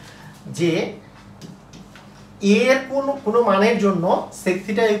যে এর কোনো মানের জন্য sec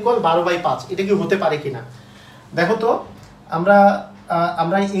থিটা ইকুয়াল 12/5, এটা কি হতে পারে কিনা দেখো তো।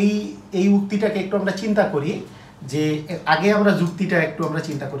 আমরা এই উক্তিটাকে একটু আমরা চিন্তা করি, যে আগে আমরা যুক্তিটা একটু আমরা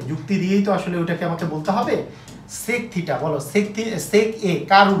চিন্তা করি, যুক্তি দিয়েই তো আসলে ওটাকে আমাকে বলতে হবে। sec থিটা, বলো sec a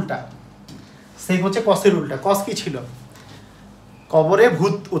কার উল্টা? sec হচ্ছে cos-এর উল্টা। cos কি ছিল? কবরে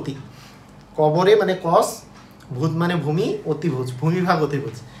ভূত অতি, কবরে মানে cos, ভূত মানে ভূমি, অতিভুজ ভূমি ভাগ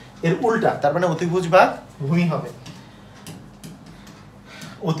অতিভুজ, এর উল্টা, তার মানে অতিভুজ ভাগ ভূমি হবে,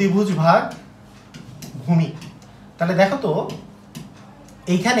 অতিভুজ ভাগ ভূমি। তাহলে দেখো তো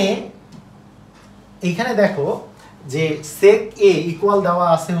এইখানে দেখো যে sec a ইকুয়াল দেওয়া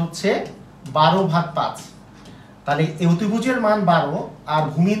আছে হচ্ছে 12/5, তাহলে এই অতিভুজের মান 12 আর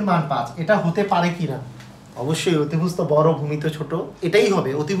ভূমির মান 5, এটা হতে পারে কিনা? অবশ্যই, অতিভুজ তো বড়, ভূমি তো ছোট, এটাই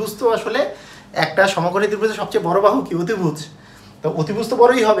হবে। অতিভুজ তো আসলে একটা সমকোণী ত্রিভুজের সবচেয়ে বড় বাহু কি? অতিভুজ। তো অতিভুজ তো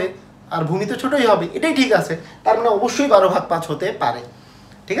বড়ই হবে আর ভূমি তো ছোটই হবে, এটাই ঠিক আছে। তার মানে অবশ্যই 12/5 হতে পারে,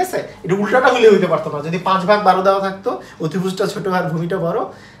 ঠিক আছে। এটা উল্টাটা হলে হইতে পারতো না, যদি 5/12 দেওয়া থাকতো, অতিভুজটা ছোট আর ভূমিটা বড়,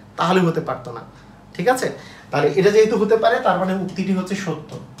 তাহলে হতে পারতো না, ঠিক আছে। তাহলে এটা যেহেতু হতে পারে, তার মানে উক্তিটি হচ্ছে সত্য,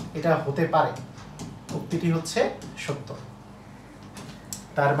 এটা হতে পারে, উক্তিটি হচ্ছে সত্য।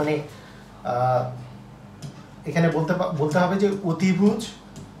 তার মানে এখানে বলতে হবে যে অতিভুজ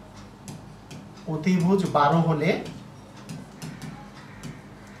 12 হলে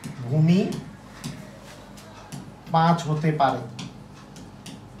ভূমি 5 হতে পারে।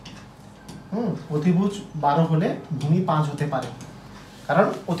 অতিভুজ 12 হলে ভূমি 5 হতে পারে, কারণ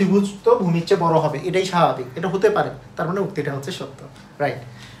অতিভুজ তো ভূমির চেয়ে বড় হবে, এটাই স্বাভাবিক, এটা হতে পারে, তার মানে উক্তিটা হচ্ছে সত্য, রাইট।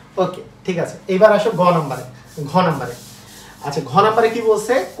 ওকে, ঠিক আছে। এবার আসো ঘ নম্বরে। আচ্ছা, ঘ নম্বরে কি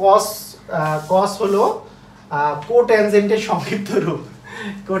বলছে? cos হলো কোট্যানজেন্টের সংক্ষিপ্ত রূপ।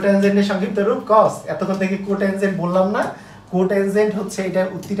 কোট্যানজেন্টের সংক্ষিপ্ত রূপ cos। এতক্ষণ থেকে কোট্যানজেন্ট বললাম না? কোট্যানজেন্ট হচ্ছে, এটা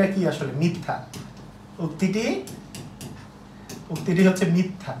উক্তিটা কি আসলে? মিথ্যা। উক্তিটি হচ্ছে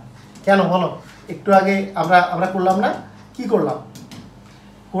মিথ্যা। কেন বলো? একটু আগে আমরা করলাম না? কি করলাম?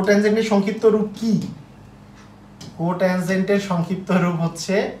 কোট্যানজেন্টের সংক্ষিপ্ত রূপ কি? কোট্যানজেন্টের সংক্ষিপ্ত রূপ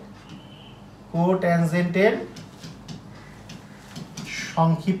হচ্ছে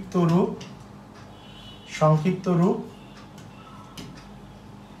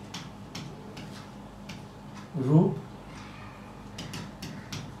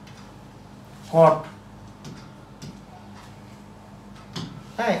কট।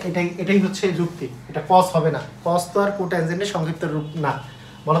 হ্যাঁ, এটাই হচ্ছে যুক্তি। এটা cos হবে না, cos তো আর কোট্যানজেন্টের সংক্ষিপ্ত রূপ না।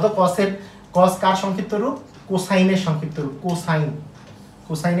 বলতো cos কার সংক্ষিপ্ত রূপ? কোসাইনের সংক্ষিপ্ত রূপ।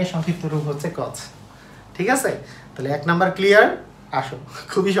 কোসাইনের সংক্ষিপ্ত রূপ হচ্ছে cos, ঠিক আছে। তাহলে 1 নাম্বার ক্লিয়ার। আসো,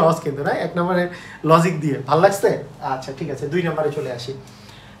 খুবই সহজ কিন্তু, না? 1 নম্বরের লজিক দিয়ে ভালো লাগছে। আচ্ছা, ঠিক আছে, 2 নম্বরে চলে আসি।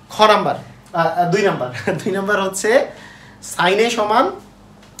 খ নাম্বার, 2 নাম্বার হচ্ছে সাইনে সমান,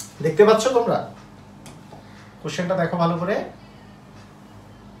 দেখতে পাচ্ছ তোমরা? কোশ্চেনটা দেখো ভালো করে।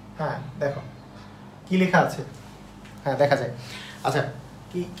 হ্যাঁ, দেখো কি লেখা আছে। হ্যাঁ, দেখা যায়। আচ্ছা,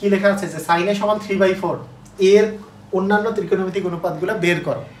 কি লেখা আছে? যে সাইনে সমান 3/4 এর অন্যান্য ত্রিকোণমিতিক অনুপাতগুলো বের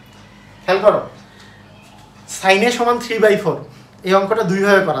করো। খেয়াল করো, সাইনে সমান 3/4, এই অঙ্কটা দুই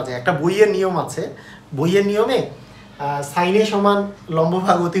ভাবে করা যায়। একটা বইয়ের নিয়ম আছে, বইয়ের নিয়মে সাইনে সমান লম্ব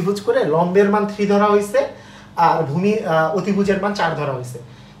ভাগ অতিভুজ করে লম্বের মান 3 ধরা হয়েছে আর ভূমি অতিভুজের মান 4 ধরা হয়েছে।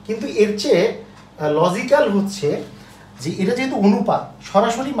 কিন্তু এর চেয়ে লজিক্যাল হচ্ছে যে এটা যেহেতু অনুপাত,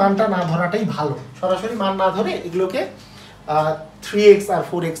 সরাসরি মানটা না ধরাটাই ভালো। সরাসরি মান না ধরে এগুলোকে 3x আর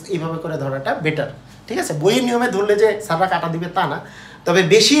 4x এইভাবে করে ধরাটা বেটার, ঠিক আছে। বইয়ের নিয়মে ধরলে যে স্যাররা কাটা দিবে তা না, তবে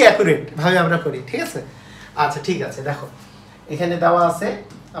বেশি অ্যাকুরেট ভাবে আমরা করি, ঠিক আছে। আচ্ছা, ঠিক আছে, দেখো এখানে দেওয়া আছে,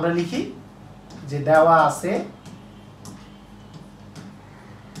 আমরা লিখি যে দেওয়া আছে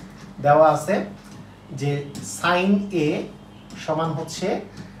যে sin a সমান হচ্ছে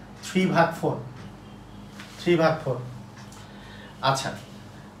 3/4। আচ্ছা,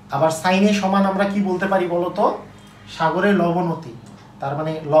 আবার sin a সমান আমরা কি বলতে পারি বলো তো? সাগরের লবণতি। তার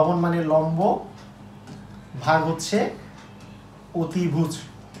মানে লবণ মানে লম্ব ভাগ হচ্ছে অতিভুজ,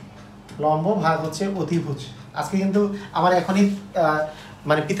 লম্ব ভাগ হচ্ছে অতিভুজ। আজকে কিন্তু আমার এখনই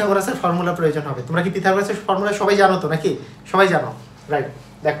মানে পিথাগোরাসের ফর্মুলা প্রয়োজন হবে। তোমরা কি পিথাগোরাসের ফর্মুলা সবাই জানো তো, নাকি? সবাই জানো, রাইট।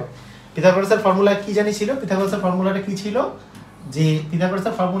 দেখো পিথাগোরাসের ফর্মুলা কি জানি ছিল? পিথাগোরাসের ফর্মুলাটা কি ছিল? যে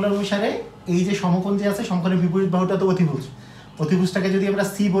পিথাগোরাসের ফর্মুলা অনুসারে এই যে সমকোণ যে আছে, সমকোণের বিপরীত বাহুটা তো অতিভুজ। অতিভুজটাকে যদি আমরা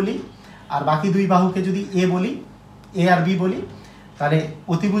সি বলি আর বাকি দুই বাহুকে যদি এ বলি, এ আর বি বলি, তাহলে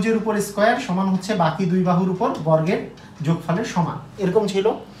অতিভুজের উপর স্কয়ার সমান হচ্ছে বাকি দুই বাহুর উপর বর্গের যোগফলের সমান, এরকম ছিল।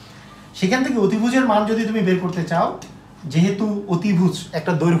 সেখান থেকে অতিভুজের মান যদি তুমি বের করতে চাও, যেহেতু অতিভুজ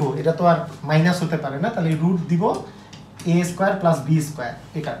একটা দৈর্ঘ্য, এটা তো আর মাইনাস হতে পারে না, তাহলে রুট দিব a² + b²,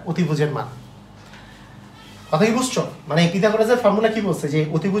 এটা অতিভুজের মান। কথা কি বুঝছো? মানে পিথাগোরাসের ফর্মুলা কি বলছে যে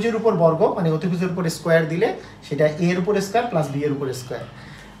অতিভুজের উপর বর্গ মানে অতিভুজের উপর স্কোয়ার দিলে সেটা a এর উপর স্কোয়ার প্লাস b এর উপর স্কোয়ার।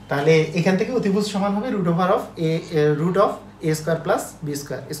 তাহলে এখান থেকে অতিভুজ সমান হবে root of a square plus b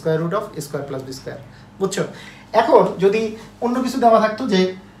square, square root of a square plus b square. বুঝছো? এখন যদি অন্য কিছু দেওয়া থাকতো, যে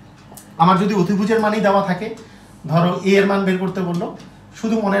আমার যদি অতিভুজের মানই দেওয়া থাকে, ধরো a এর মান বের করতে বললো,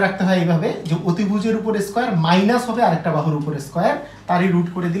 শুধু মনে রাখতে হয় এইভাবে যে অতিভুজের উপর স্কোয়ার মাইনাস হবে আরেকটা বাহুর উপর স্কোয়ার, তারই রুট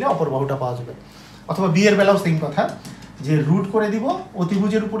করে দিলে অপর বাহুটা পাওয়া যাবে। অথবা বি এর বেলাও সেম কথা, যে রুট করে দিব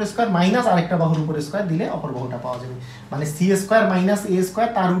অতিভুজের উপর স্কোয়ার মাইনাস আরেকটা বাহুর উপর স্কোয়ার দিলে অপর বাহুটা পাওয়া যাবে। মানে সি স্কোয়ার মাইনাস এ স্কোয়ার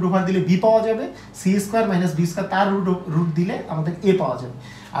তার রুট ওভার দিলে বি পাওয়া যাবে, C square minus B square তার রুট দিলে আমাদের এ পাওয়া যাবে।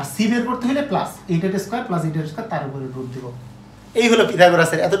 আর সি বের করতে হলে প্লাস এইটার স্কোয়ার প্লাস এইটার স্কোয়ার তার উপরে রুট দিব। এই হলো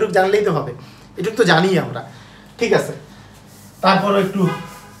পিথাগোরাসের, এতটুকু জানলেই তো হবে, এটুকু তো জানি আমরা। ঠিক আছে, তারপরও একটু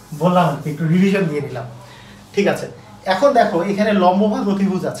বললাম, একটু রিভিশন দিয়ে নিলাম। ঠিক আছে, এখন দেখো এখানে লম্বভাগ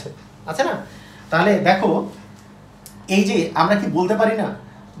অতিভুজ আছে না? তাহলে দেখো এই যে আমরা কি বলতে পারি না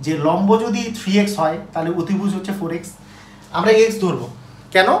যে লম্ব যদি 3x হয় তাহলে অতিভুজ হচ্ছে 4x। আমরা x ধরবো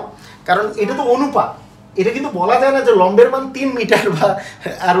কেন? কারণ এটা তো অনুপাত, এটা কিন্তু বলা যায় না যে লম্বের মান 3 মিটার বা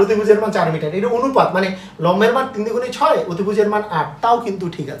আর অতিভুজের মান 4 মিটার। এটা অনুপাত, মানে লম্বের মান 3 × 6, অতিভুজের মান 8, তাও কিন্তু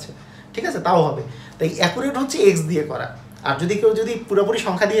ঠিক আছে, তাও হবে। তাই অ্যাকুরেট হচ্ছে x দিয়ে করা। আর যদি কেউ যদি পুরোপুরি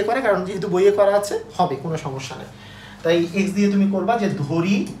সংখ্যা দিয়ে করে, কারণ যেহেতু বইয়ে করা আছে, হবে, কোনো সমস্যা নেই। তাই x দিয়ে তুমি করবা যে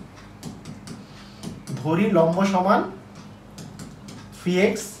ধরি লম্ব সমান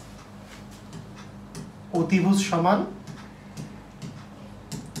 3x, অতিভুজ সমান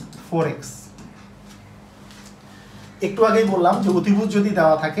 4x। একটু আগেই বললাম যে অতিভুজ যদি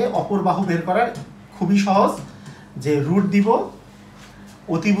দেওয়া থাকে অপর বাহু বের করার খুবই সহজ, যে রুট দিব,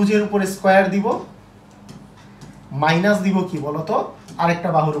 অতিভুজের উপর স্কোয়ার দিব, মাইনাস দিব কি বলতো আরেকটা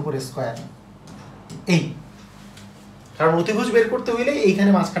বাহুর উপর স্কোয়ার। এই কারণ অতিভুজ বের করতে হইলে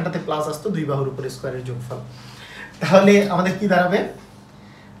এইখানে মাঝখানটাতে প্লাস আসতো, দুই বাহুর উপর স্কোয়ারের যোগফল। তাহলে আমাদের কি দাঁড়াবে?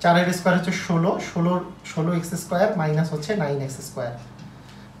 4 এর স্কোয়ার হচ্ছে 16x স্কোয়ার মাইনাস হচ্ছে 9x স্কোয়ার।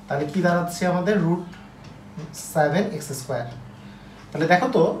 তাহলে কি দাঁড়াচ্ছে আমাদের? Root 7x square. তাহলে দেখো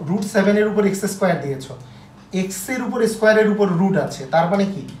তো রুট 7 এর উপর x স্কোয়ার দিয়েছো, x এর উপর স্কোয়ারের উপর রুট আছে, তার মানে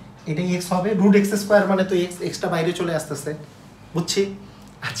কি এটা x হবে। রুট x স্কোয়ার মানে তো xটা বাইরে চলে আসতেছে, বুঝছি?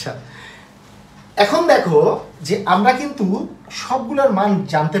 আচ্ছা, এখন দেখো যে আমরা কিন্তু সবগুলোর মান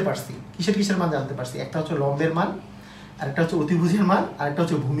জানতে পারছি। কিসের মান জানতে পারছি? একটা হচ্ছে লম্বের মান, আরেকটা হচ্ছে অতিভুজের মান, আরেকটা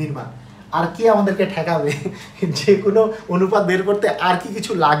হচ্ছে ভূমির মান। আর কি আমাদেরকে ঠেকাবে? যে কোনো অনুপাত বের করতে আর কি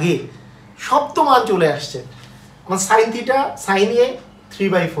কিছু লাগে? সব তো মান চলে আসছে। আমার সাইন থিটা, সাইন এ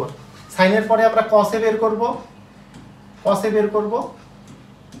 3/4, সাইনের পরে আমরা কসে বের করব,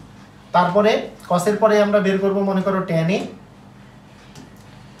 তারপরে কসের পরে আমরা বের করব মনে করো ট্যান এ,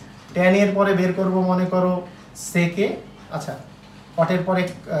 ট্যান এর পরে বের করব মনে করো সেকে। আচ্ছা, কটের পরে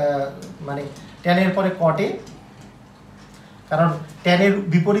মানে ট্যানের পরে কটে, কারণ ট্যানের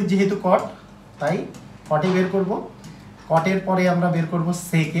বিপরীত যেহেতু কট, তাই কটে বের করব। কটের পরে আমরা বের করব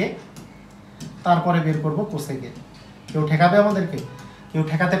সেকে, তারপরে বের করব কোসেকে। কেউ ঠেকাবে আমাদেরকে? কেউ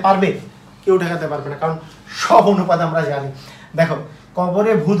ঠেকাতে পারবে? কেউ ঠেকাতে পারবে না, কারণ সব অনুপাত আমরা জানি। দেখো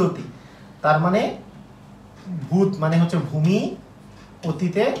কবরে ভূদতি, তার মানে ভূত মানে হচ্ছে ভূমি,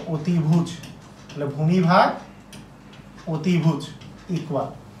 অতীতে অতিভুজ, তাহলে ভূমি ভাগ অতিভুজ ইকুয়াল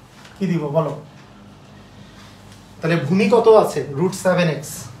কি দিব বলো? তাহলে ভূমি কত আছে? রুট 7x,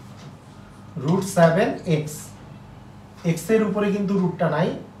 x এর উপরে কিন্তু রুটটা নাই,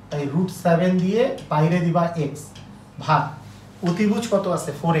 তাই রুট 7 দিয়ে বাইরে দিবা x ভাগ অতিভুজ কত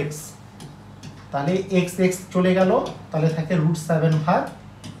আছে? 4x, তাহলে x চলে গেল, তাহলে থাকে রুট 7 ভাগ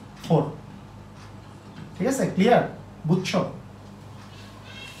 4। ঠিক আছে, ক্লিয়ার? বুঝছো?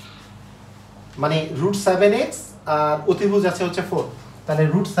 মানে রুট 7x আর অতিভুজ আছে হচ্ছে 4, তাহলে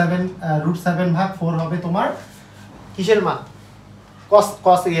রুট 7 ভাগ 4 হবে তোমার কিসের মান?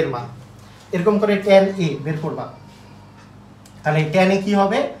 cos a এর মান। এরকম করে tan a বের করবা, তাহলে tan a কি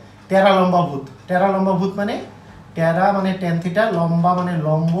হবে? টেরা লম্বা ভূত মানে টেরা মানে tan থিটা, লম্বা মানে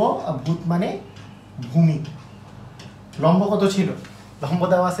লম্ব, আর ভূত মানে ভূমি। লম্ব কত ছিল? লম্ব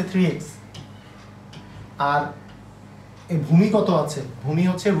দেওয়া আছে 3x, আর এই ভূমি কত আছে? ভূমি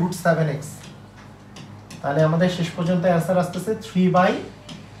হচ্ছে রুট 7x। তাহলে আমাদের শেষ পর্যন্ত অ্যান্সার আসতেছে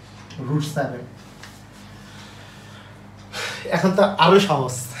 3/√7। এখন তো আরো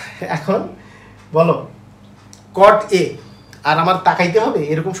সহজ। এখন বলো cot a, আর আমার তাকাইতে হবে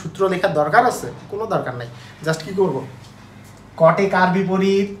এরকম সূত্র লেখার দরকার আছে? কোনো দরকার নাই, জাস্ট কি করব? cot a কার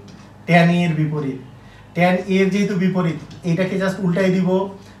বিপরীত? tan a এর বিপরীত। tan a এর যেহেতু বিপরীত, এটাকে জাস্ট উল্টাই দিব,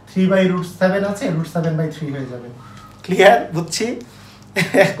 3/√7 আছে, √7/3 হয়ে যাবে। ক্লিয়ার? বুঝছি,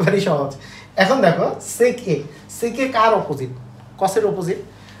 একবারই সহজ। এখন দেখো sec a car opposite? cos এর অপোজিট,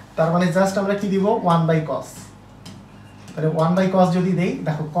 তার মানে জাস্ট আমরা কি দিব 1/cos। তাহলে 1/cos যদি দেই,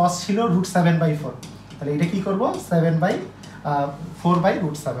 দেখো cos ছিল √7/4, তাহলে এটা কি করব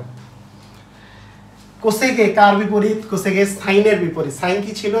 4/√7। কোসেকে কার বিপরীত? কোসেকে সাইনের বিপরীত। সাইন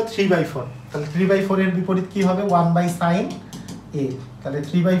কি ছিল 3/4, তাহলে 3/4 এর বিপরীত কি হবে 1/sin a, তাহলে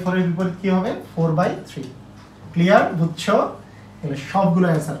 3/4 এর বিপরীত কি হবে 4/3। ক্লিয়ার? বুঝছো? তাহলে সবগুলো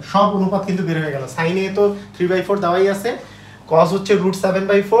অ্যানসার, সব অনুপাত কিন্তু বের হয়ে গেল। সাইন এ তো 3/4 দেওয়াই আছে, cos হচ্ছে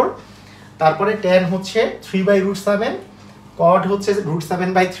 √7/4, তারপরে tan হচ্ছে 3/√7, cot হচ্ছে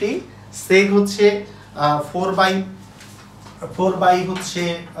 √7/3, sec হচ্ছে 4 হচ্ছে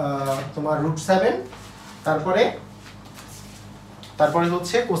তোমার √7, তারপরে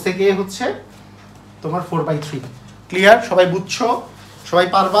হচ্ছে cosec a হচ্ছে তোমার 4/3। ক্লিয়ার? সবাই বুঝছো? সবাই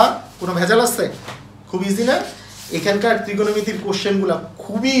পারবা? কোনো ভেজাল আছে? খুব ইজি না? এখানকার ত্রিকোণমিতির কোশ্চেনগুলো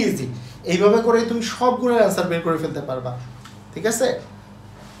খুবই ইজি, এইভাবে করে তুমি সবগুলোর অ্যান্সার বের করে ফেলতে পারবা। ঠিক আছে?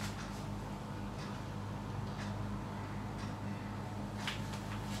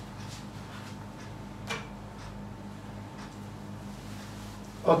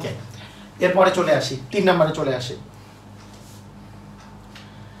 ওকে, এরপরে চলে আসি 3 নম্বরে চলে আসি।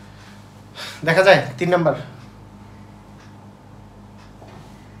 দেখা যায় 3 নম্বর।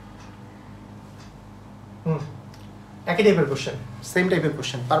 একই টাইপের কোশ্চেন, সেম টাইপের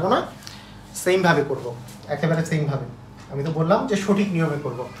কোশ্চেন, পারবো না? সেম ভাবে করব, একেবারে সেম ভাবে। আমি তো বললাম যে সঠিক নিয়মে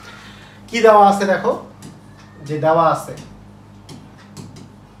করব। কি দেওয়া আছে দেখো, যে দেওয়া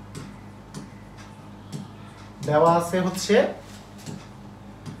হচ্ছে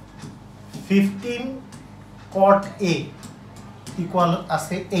 15 cot a ইকুয়াল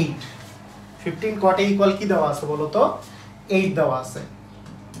আছে 8। 15 cot a ইকুয়াল কি দেওয়া আছে বলো তো? 8 দেওয়া আছে।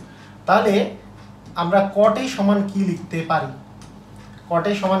 তাহলে আমরা cot a সমান কি লিখতে পারি? cot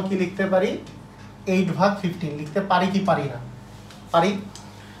a সমান কি লিখতে পারি? 8/15 লিখতে পারি কি পারি না? পারি।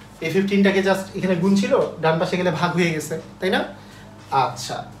 এই 15টাকে জাস্ট এখানে গুণ ছিল, ডান পাশে গেলে ভাগ হয়ে গেছে, তাই না?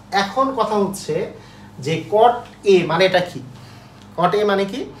 আচ্ছা, এখন কথা হচ্ছে যে cot a মানেটা কি? cot a মানে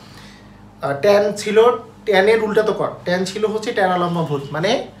কি? tan ছিল, tan এর উল্টা তো cot, tan ছিল হচ্ছে tan লম্ব ভূমি,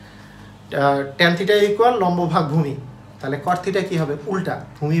 মানে tan থিটা ইকুয়াল লম্ব ভাগ ভূমি, তাহলে cot থিটা কি হবে? উল্টা,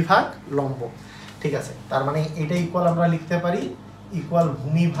 ভূমি ভাগ লম্ব। ঠিক আছে, তার মানে এটা ইকুয়াল আমরা লিখতে পারি ইকুয়াল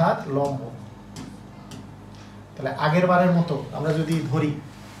ভূমি ভাগ লম্ব। তাহলে আগের বারের মতো আমরা যদি ধরি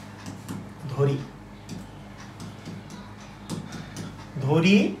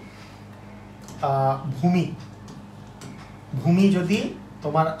ভূমি যদি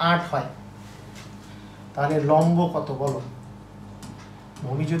তোমার 8 হয়, তাহলে লম্ব কত বলো?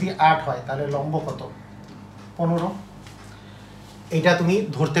 ভূমি যদি 8 হয় তাহলে লম্ব কত? 15। এটা তুমি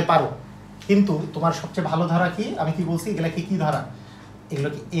ধরতে পারো, কিন্তু তোমার সবচেয়ে ভালো ধরা কি? আমি কি বলছি, এগুলাকে কি ধরা?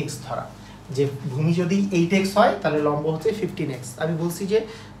 এগুলোকে এক্স ধরা। যে ভূমি যদি 8x হয় তাহলে লম্ব হচ্ছে 15x। আমি বলছি যে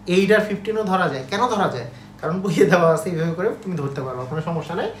 8 আর 15ও ধরা যায়। কেন ধরা যায়? কারণ বইয়ে দেওয়া আছে, এইভাবে করে তুমি ধরতে পারো, কোনো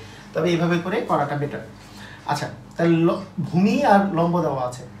সমস্যা নাই। তবে এইভাবে করে করাটা বেটার। আচ্ছা, তাহলে ভূমি আর লম্ব দেওয়া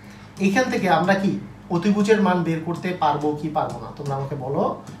আছে, এইখান থেকে আমরা কি অতিভুজের মান বের করতে পারবো কি পারবো না? তোমরা আমাকে বলো,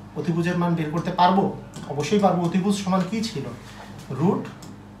 অতিভুজের মান বের করতে পারবো? অবশ্যই পারবো। অতিভুজ সমান কি ছিল? রুট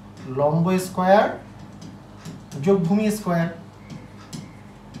লম্ব স্কয়ার যোগ ভূমি স্কয়ার।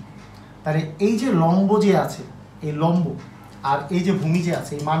 তাহলে এই যে লম্ব যে আছে, এই লম্ব আর এই যে ভূমি যে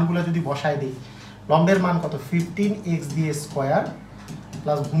আছে, এই মানগুলো যদি বসায় দিই, লম্বের মান কত? 15x দিয়ে স্কয়ার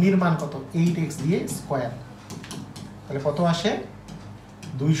প্লাস ভূমির মান কত? 8x দিয়ে স্কয়ার। তাহলে কত আসে?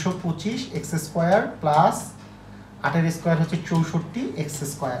 225x স্কয়ার প্লাস 8 এর স্কয়ার হচ্ছে 64x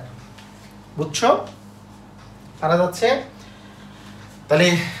স্কয়ার। বুঝছো? পারা যাচ্ছে? তাহলে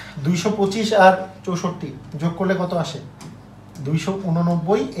 225 আর 64 যোগ করলে কত আসে?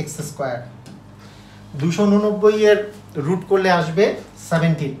 289x square. 289 এর রুট করলে আসবে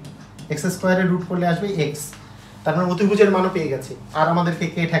 17, x স্কয়ারের রুট করলে আসবে x। তার মানে অতিভুজের মানও পেয়ে গেছি। আর আমাদেরকে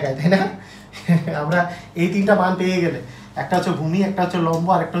কে ঠেকায়, তাই না? আমরা এই 3টা মান পেয়ে গেলে, একটা হচ্ছে ভূমি, একটা হচ্ছে লম্ব,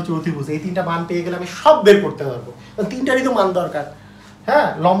 আর একটা হচ্ছে অতিভুজ, এই 3টা মান পেয়ে গেলে আমি সব বের করতে পারবো। 3টারই তো মান দরকার। হ্যাঁ,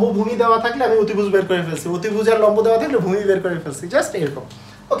 লম্ব ভূমি দেওয়া থাকলে আমি অতিভুজ বের করে ফেলছি, অতিভুজ আর লম্ব দেওয়া থাকলে ভূমি বের করে ফেলছি, জাস্ট এরকম।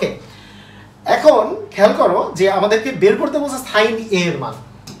 ওকে, এখন খেয়াল করো যে আমাদেরকে বের করতে বলছে সাইন এ এর মান।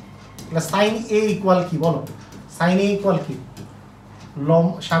 সাইন এ ইকুয়াল কি বলো? সাইন এ ইকুয়াল কি?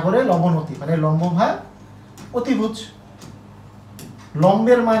 সাগরে লবণতি, মানে লম্ব ভাগ অতিভুজ।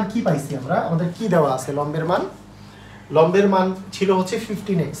 লম্বের মান কি পাইছি আমরা? আমাদের কি দেওয়া আছে লম্বের মান? লম্বের মান ছিল হচ্ছে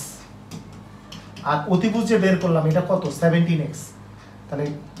 15x, আর অতিভুজ যে বের করলাম এটা কত? 17x। তাহলে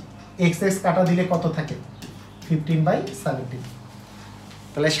x x কাটা দিলে কত থাকে? 15/17।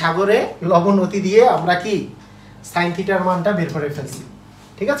 তাহলে সাগরে লবণতি দিয়ে আমরা কি সাইন থিটার মানটা বের করে ফেলছি।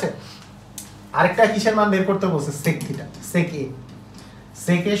 ঠিক আছে, আরেকটা কিসের মান বের করতে বলছে? সেক থিটা, সেক এ।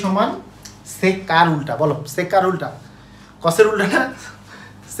 সেক এ সমান সেক কার উল্টা, বলো সেক কার উল্টা? কসের উল্টা না,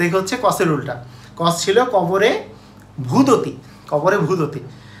 সেক হচ্ছে কসের উল্টা। কস ছিল কবরে ভূদতি, কবরে ভূদতি,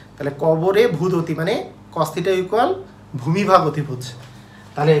 তাহলে কবরে ভূদতি মানে কস থিটা ইকুয়াল ভূমি ভাগ অতিভুজ।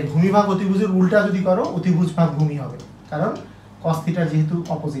 তাহলে ভূমি ভাগ অতিভুজের উল্টা যদি করো অতিভুজ ভাগ ভূমি হবে, কারণ কস থিটার যেহেতু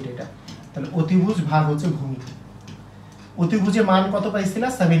অপোজিট এটা, তাহলে অতিভুজ ভাগ হচ্ছে ভূমি। অতিভুজে মান কত পাইছিলা?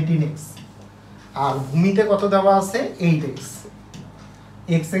 17x, আর ভূমিতে কত দেওয়া আছে? 8x।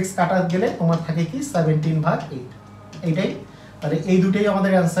 x x কাটা গেলে তোমার থাকে কি 17/8, এইটাই। তাহলে এই দুটোই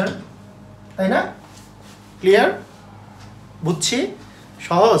আমাদের অ্যান্সার, তাই না? ক্লিয়ার? বুঝছি,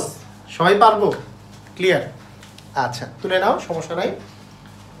 সহজ, সবাই পারবো? ক্লিয়ার? আচ্ছা, তুলে নাও, সমস্যা নাই।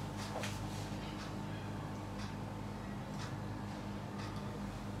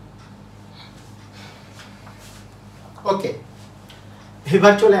 ওকে,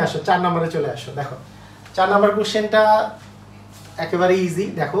 এবার চলে আসো 4 নম্বরে চলে আসো। দেখো 4 নম্বর কোশ্চেনটা একেবারে ইজি।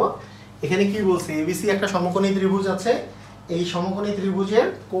 দেখো এখানে কি বলছে, এবিসি একটা সমকোণী ত্রিভুজ আছে, এই সমকোণী ত্রিভুজের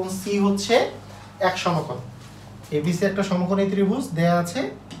কোণ সি হচ্ছে এক সমকোণ। এবিসি একটা সমকোণী ত্রিভুজ দেয়া আছে,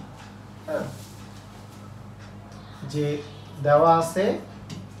 যে দেওয়া আছে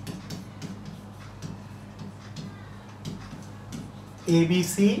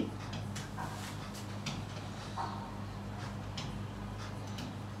এবিসি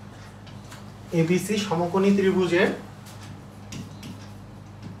এবিসি সমকোণী ত্রিভুজের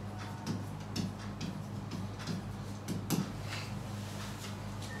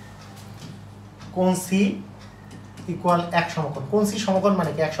কোণ সি ইকুয়াল এক সমকোণ। কোণ সি সমকোণ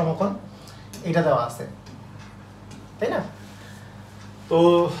মানে কি? এক সমকোণ, এটা দেওয়া আছে, তাই না? তো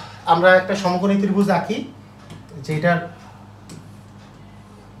আমরা একটা সমকোণী ত্রিভুজ আঁকি, যেটার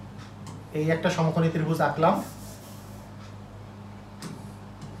এই একটা সমকোণী ত্রিভুজ আঁকলাম।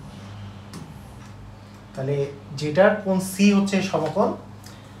 তাহলে যেটার কোণ সি হচ্ছে সমকোণ,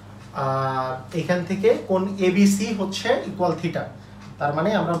 আর এখান থেকে কোণ এবিসি হচ্ছে ইকুয়াল থিটা। তার মানে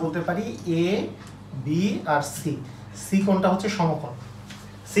আমরা বলতে পারি A B R C, C কোণটা হচ্ছে সমকোণ,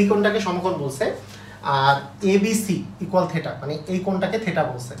 সি কোণটাকে সমকোণ বলছে, আর এবিসি ইকুয়াল থিটা, মানে এই কোণটাকে থিটা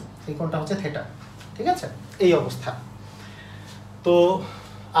বলছে, এই কোণটা হচ্ছে থিটা। ঠিক আছে, এই অবস্থা। তো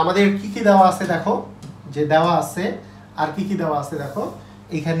আমাদের কি কি দেওয়া আছে দেখো, যে দেওয়া আছে আর কি কি দেওয়া আছে দেখো,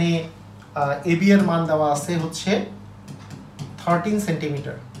 এখানে এবি এর মান দেওয়া আছে হচ্ছে 13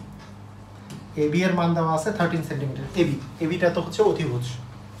 সেন্টিমিটার, এবি এর মান দেওয়া আছে 13 সেন্টিমিটার। এবিটা তো হচ্ছে অতিভুজ,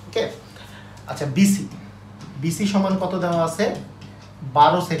 ওকে। আচ্ছা, বিসি, বিসি সমান কত দেওয়া আছে?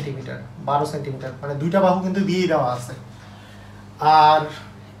 12 সেন্টিমিটার, 12 সেন্টিমিটার, মানে দুইটা বাহু কিন্তু দিয়েই দেওয়া আছে। আর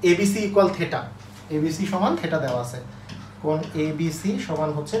এবিসি ইকুয়াল থিটা, এবিসি সমান থিটা দেওয়া আছে, কোণ এবিসি সমান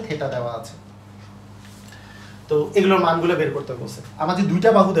হচ্ছে থিটা দেওয়া আছে। তো এগুলোর মানগুলো বের করতে বলছে। আমাদের দুইটা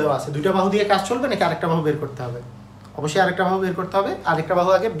বাহু দেওয়া আছে, দুইটা বাহু দিয়ে কাজ চলবে নাকি আরেকটা বাহু বের করতে হবে? অবশ্যই আরেকটা বাহু বের করতে হবে, আরেকটা বাহু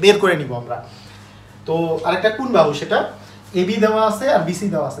আগে বের করে নিব আমরা। তো আরেকটা কোন বাহু? সেটা এবি দেওয়া আছে আর বিসি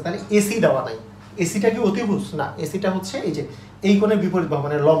দেওয়া আছে, তাহলে এসি দেওয়া নাই। এসিটা কি অতিভুজ? না, এসিটা হচ্ছে এই যে এই কোণের বিপরীত বাহু,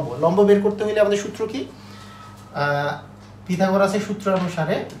 মানে লম্ব। লম্ব বের করতে হলে আমাদের সূত্র কি? পিথাগোরাসের সূত্র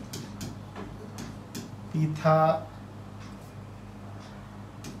অনুসারে,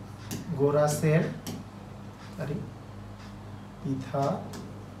 পিথাগোরাসের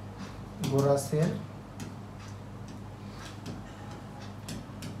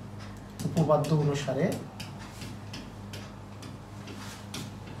উপপাদ্য অনুসারে,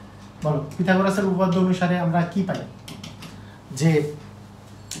 বলো পিথাগোরাসের উপপাদ্য অনুসারে আমরা কি পাই? যে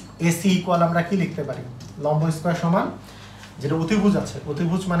এসি ইকুয়াল আমরা কি লিখতে পারি? লম্ব স্কয়ার সমান, যেটা অতিভুজ আছে,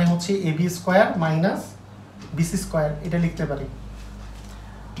 অতিভুজ মানে হচ্ছে AB square minus BC square, এটা লিখতে পারি।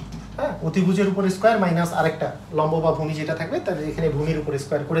 হ্যাঁ, অতিভুজের উপর স্কয়ার মাইনাস আরেকটা লম্ব বা ভূমি যেটা থাকবে, তাহলে এখানে ভূমির উপর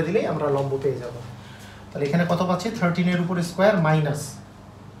স্কয়ার করে দিলেই আমরা লম্ব পেয়ে যাব। তাহলে এখানে কত পাচ্ছি? 13 এর উপর স্কয়ার মাইনাস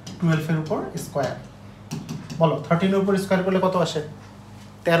 12 এর উপর স্কয়ার। বলো 13 এর উপর স্কয়ার করলে কত আসে?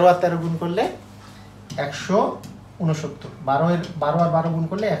 13 আর 13 গুণ করলে 169, 12 আর 12 গুণ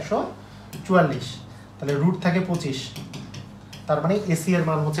করলে 144, তাহলে রুট থাকে 25, তার মানে এসি এর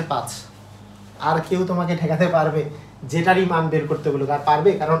মান হচ্ছে 5। আর কেউ তোমাকে ঠেকাতে পারবে যেটারই মান বের করতে বলুক? আর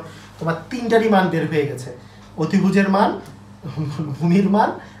পারবে, কারণ তোমার তিনটারই মান বের হয়ে গেছে, অতিভুজের মান, ভূমির মান,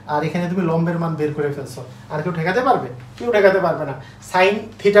 আর এখানে তুমি লম্বের মান বের করে ফেলছো। আর কেউ ঠেকাতে পারবে? কেউ ঠেকাতে পারবে না। সাইন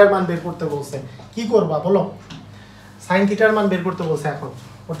থিটার মান বের করতে বলছে, কি করবা বলো? সাইন থিটার মান বের করতে বলছে, এখন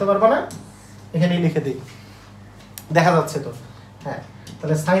করতে পারবা না? এখানেই লিখে দিই, দেখা যাচ্ছে তো। হ্যাঁ,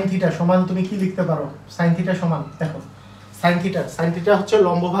 তাহলে সাইন থিটা সমান তুমি কি লিখতে পারো? সাইন থিটা সমান, দেখো সাইন থিটা হচ্ছে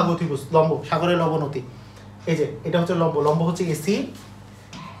লম্ব ভাগ অতিভুজ, লম্ব সাগরের লবণতি, এই যে এটা হচ্ছে লম্ব, লম্ব হচ্ছে এসি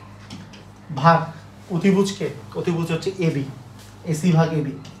ভাগ অতিভুজকে, অতিভুজ হচ্ছে এবি, এসি ভাগ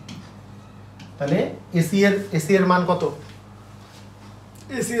এবি। তাহলে এসি এর মান কত?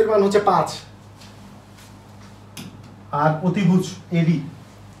 এসি এর মান হচ্ছে 5 আর অতিভুজ এবি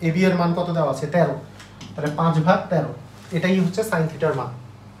এবি এর মান কত দেওয়া আছে 13, তাহলে 5/13 এটাই হচ্ছে সাইন থিটার মান।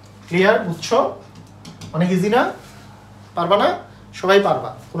 ক্লিয়ার? বুঝছো? অনেক ইজি না? পারবা না? সবাই পারবা,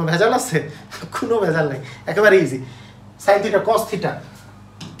 কোনো ভেজাল আছে? কোনো ভেজাল নেই, একেবারে easy. Sine theta cos theta,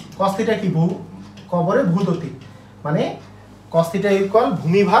 cos theta কি কবরে ভূদতি, মানে কস থিটা ইকুয়াল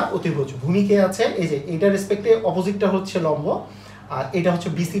ভূমি ভাগ অতিভুজ। ভূমি কে আছে এই যে এইটার রেসপেক্টে অপোজিটটা হচ্ছে লম্ব, আর এটা হচ্ছে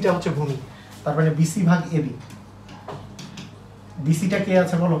বিসিটা হচ্ছে ভূমি, তার মানে বিসি ভাগ এবি। বিসিটা কে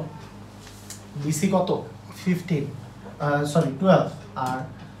আছে বলো? বিসি কত? 12, আর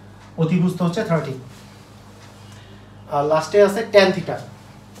অতিভুজ তো হচ্ছে 30, আর লাস্টে আছে tan theta.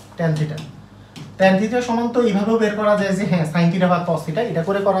 Tan theta, tan theta সমান তো এইভাবেও বের করা যায় যে হ্যাঁ সাইন থিটা ভাগ কস থিটা, এটা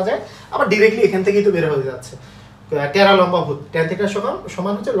করে করা যায়। আবার ডিরেক্টলি এখান থেকেই তো বের হয়ে যাচ্ছে টেরা লম্বাভূত। ট্যান থিটা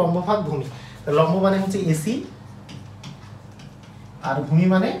সমান হচ্ছে লম্ব ভাগ ভূমি। লম্ব মানে হচ্ছে এসি আর ভূমি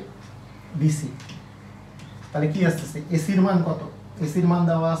মানে বিসি। তাহলে কি আসতেছে? এসির মান কত? এসির মান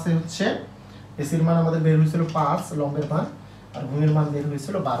দেওয়া আছে হচ্ছে, এসির মান আমাদের বের হয়েছিল 5 লম্বের মান, আর ভূমির মান বের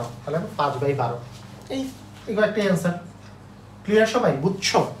হয়েছিল 12, তাহলে 5/12। এই একটা অ্যান্সার। ক্লিয়ার? সবাই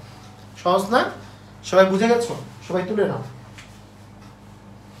বুঝছো? সহজ না? সবাই বুঝে গেছো? সবাই তুলে নাও।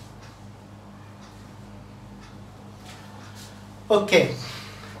 ওকে,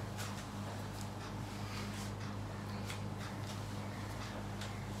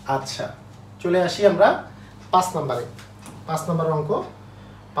 আচ্ছা চলে আসি আমরা 5 নম্বরে। 5 নম্বর অঙ্ক।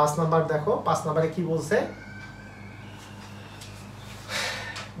 5 নম্বর দেখো, 5 নম্বরে কি বলছে?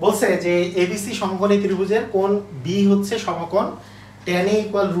 বলছে যে এবিসি সমকোণী ত্রিভুজের কোণ বি হচ্ছে সমকোণ tan a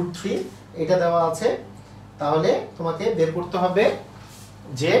 = √3, এটা দেওয়া আছে। তাহলে তোমাকে বের করতে হবে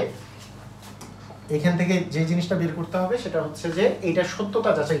যে এখান থেকে যে জিনিসটা বের করতে হবে সেটা হচ্ছে যে এইটা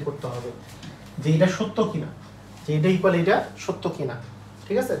সত্যতা যাচাই করতে হবে, যে এটা সত্য কিনা, যে এটা ইকুয়াল এটা সত্য কিনা।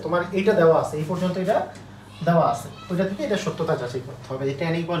 ঠিক আছে? তোমার এইটা দেওয়া আছে, এই পর্যন্ত এটা দেওয়া আছে, ওইটা থেকে এটা সত্যতা যাচাই করতে হবে যে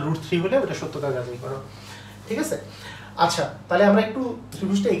tan a = √3 হলে ওটা সত্যতা যাচাই করো। ঠিক আছে? আচ্ছা, তাহলে আমরা একটু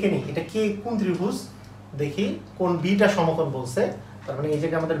ত্রিভুজটা এঁকে নিই। এটা কি কোন ত্রিভুজ দেখি? কোন বিটা সমকোণ বলছে, তার মানে এই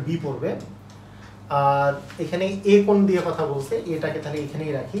জায়গায় আমাদের বি পড়বে। আর এখানে এ কোণ দিয়ে কথা বলছে, এটাকে তাহলে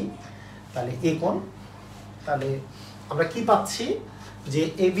এখানেই রাখি। তাহলে এ কোণ, তাহলে আমরা কি পাচ্ছি যে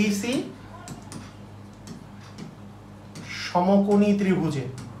এবিসি সমকোণী ত্রিভুজে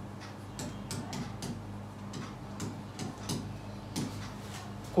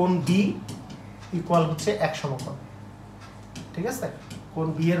কোণ বি ইকুয়াল হচ্ছে 1 সমকোণ। ঠিক আছে? কোণ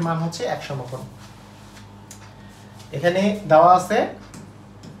বি এর মান হচ্ছে 1 সমকোণ। এখানে দেওয়া আছে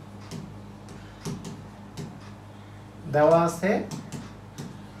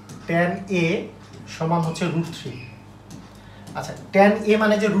tan a সমান হচ্ছে √3। আচ্ছা, tan a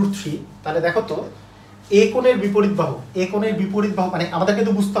মানে যে √3, তাহলে দেখো তো এ কোণের বিপরীত বাহু, এ কোণের বিপরীত বাহু মানে আমাদেরকে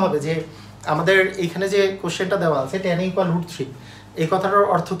তো বুঝতে হবে যে আমাদের এইখানে যে কোশ্চেনটা দেওয়া আছে tan a = √3, এই কথাটার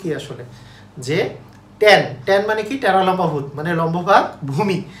অর্থ কি আসলে? যে tan মানে কি? টেরা লম্বাভূত, মানে লম্ব ভাগ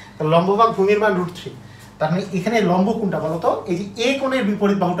ভূমি। লম্ব ভাগ ভূমির মান √3। তার মানে এখানে লম্ব কোনটা বলো তো? এই যে এ কোণের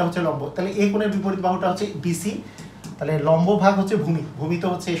বিপরীত বাহুটা হচ্ছে লম্ব, তাহলে এ কোণের বিপরীত বাহুটা হচ্ছে বিসি। তাহলে লম্ব ভাগ হচ্ছে ভূমি, ভূমি তো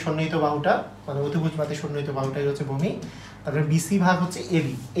হচ্ছে এই সন্নিহিত বাহুটা, মানে অতিভুজ বাতে সন্নিহিত বাহুটাই হচ্ছে ভূমি। তারপরে বিসি ভাগ হচ্ছে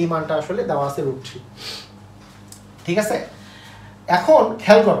এবি, এই মানটা আসলে দেওয়া আছে √3। ঠিক আছে? এখন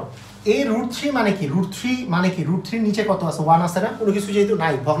খেয়াল করো, এই √3 মানে কি? √3 মানে কি? √3 নিচে কত আছে? 1 আছে না? কোনো কিছু যেহেতু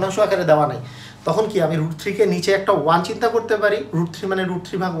নাই, ভগ্নাংশ আকারে দেওয়া নাই, তখন কি আমি √3 কে নিচে একটা 1 চিন্তা করতে পারি। √3 মানে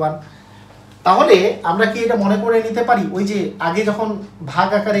 √3/1। তাহলে আমরা কি এটা মনে করে নিতে পারি ওই যে আগে যখন ভাগ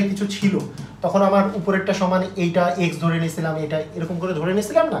আকারে কিছু ছিল তখন আমার উপরেরটা সমান এইটা x ধরে নিয়েছিলাম, এটা এরকম করে ধরে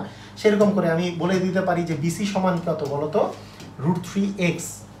নিয়েছিলাম না? সেরকম করে আমি বলে দিতে পারি যে বিসি সমান কত বলো তো? √3x।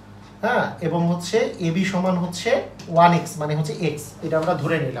 হ্যাঁ, এবং হচ্ছে এবি সমান হচ্ছে 1x, মানে হচ্ছে x, এটা আমরা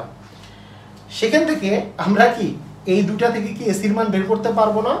ধরে নিলাম। সেখান থেকে আমরা কি এই দুটা থেকে কি এসির মান বের করতে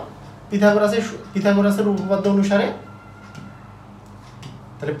পারবো না পিথাগোরাসের উপপাদ্য অনুসারে?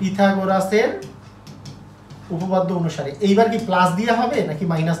 তাহলে পিথাগোরাসের উপপাদ্য অনুসারে এইবার কি প্লাস দিয়ে হবে নাকি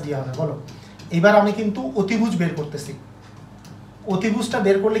মাইনাস দিয়ে হবে বলো? এবার আমি কিন্তু অতিভুজ বের করতেছি, অতিভুজটা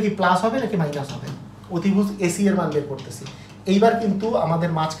বের করলে কি প্লাস হবে নাকি মাইনাস হবে? অতিভুজ এসি এর মান বের করতেছি। এইবার কিন্তু আমাদের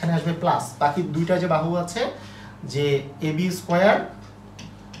মাঝখানে আসবে প্লাস, বাকি দুইটা যে বাহু আছে যে এবি স্কয়ার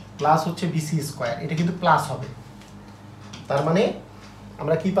প্লাস হচ্ছে বিসি স্কয়ার, এটা কিন্তু প্লাস হবে। তার মানে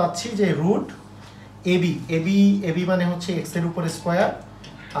আমরা কি পাচ্ছি যে রুট এবি, এবি এবি মানে হচ্ছে এক্স এর উপর স্কয়ার,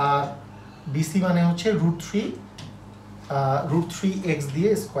 আর বিসি মানে হচ্ছে √3 এক্স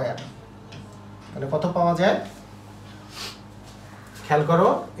দিয়ে স্কয়ার। তাহলে কত পাওয়া যায় খেয়াল করো।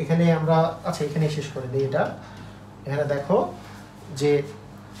 এখানে আমরা, আচ্ছা এখানে শেষ করে দিই এটা। এখানে দেখো যে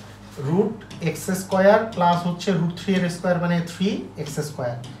রুট এক্স স্কোয়ার প্লাস হচ্ছে রুট 3 এর স্কোয়ার মানে 3x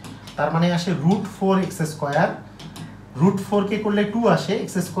স্কোয়ার, তার মানে আসে রুট 4x স্কোয়ার। রুট 4 কে করলে 2 আসে,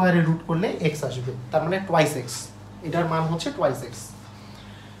 এক্স স্কোয়ারে রুট করলে x আসবে, তার মানে টোয়াইস এক্স। এটার মান হচ্ছে টোয়াইস এক্স।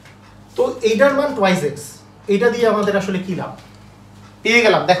 তো এইটার মান টোয়াইস এক্স, এটা দিয়ে আমাদের আসলে কি লাভ পেয়ে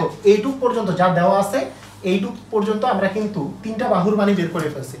গেলাম। দেখো এইটুক পর্যন্ত যা দেওয়া আছে, এইটুক পর্যন্ত আমরা কিন্তু তিনটা বাহুর মানই বের করে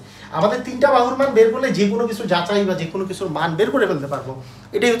ফেলছি। আমাদের তিনটা বাহুর মান বের করলে যে কোনো কিছু যাচাই বা যে কোনো কিছুর মান বের করে ফেলতে পারবো,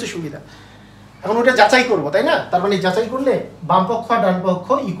 এটাই হচ্ছে সুবিধা। এখন ওটা যাচাই করবো, তাই না? তার মানে যাচাই করলে বাম পক্ষ আর ডান পক্ষ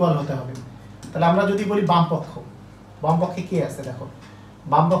ইকুয়াল হতে হবে। তাহলে আমরা যদি বলি বাম পক্ষ, বাম পক্ষে কি আছে দেখো,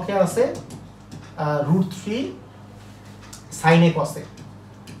 বাম পক্ষে আছে রুট 3 সাইন এ কসে,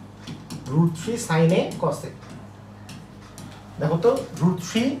 রুট 3 সাইন এ কসে। দেখো তো রুট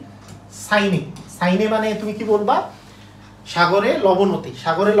 3 সাইনে, সাইনে মানে তুমি কি বলবা, সাগরে লবণতি।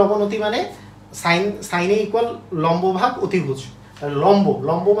 সাগরে লবণতি মানে সাইন, সাইনে ইকুয়াল লম্ব ভাগ অতিভুজ। লম্ব,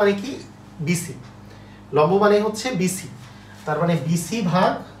 লম্ব মানে কি বিসি, লম্ব মানে হচ্ছে বিসি, তার মানে বিসি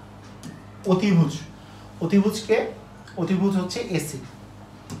ভাগ অতিভুজ। অতিভুজকে, অতিভুজ হচ্ছে এসি।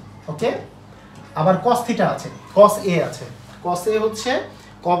 ওকে, আবার কস থিটা আছে, কস এ আছে। কস এ হচ্ছে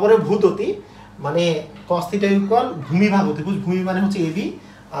কবরে ভূততি, মানে কস থিটা ইকুয়াল ভূমি ভাগ অতিভুজ। ভূমি মানে হচ্ছে এবি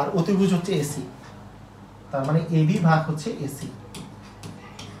আর অতিভুজ হচ্ছে এসি, তার মানে এবি ভাগ হচ্ছে এসি।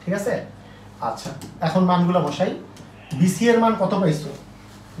 ঠিক আছে? আচ্ছা, এখন মানগুলো বসাই। বিসি এর মান কত পাইছো?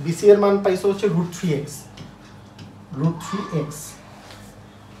 বিসি এর মান পাইছো হচ্ছে রুট 3x, রুট 3x।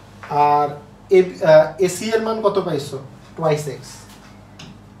 আর এসি এর মান কত পাইছো? Twice x.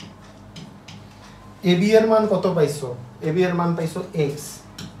 এবি এর মান কত পাইছো? এবি এর মান পাইছো x,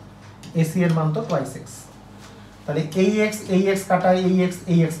 এসি এর মান তো টোয়াইস এক্স। তাহলে এই x কাটা,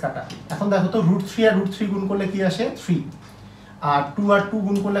 এই x কাটা। এখন দেখো তো রুট 3 আর রুট 3 গুণ করলে কি আসে? 3। আর 2 আর 2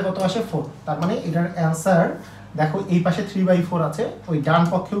 গুণ করলে কত আসে? 4। তার মানে এটার অ্যান্সার দেখো, এই পাশে 3/4 আছে, ওই ডান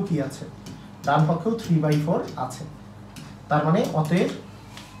পক্ষেও কি আছে? ডান পক্ষেও 3/4 আছে। তার মানে অতএব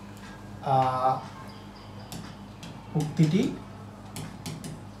উক্তিটি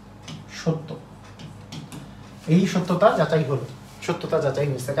সত্য। এই সত্যতা যাচাই হলো, সত্যতা যাচাই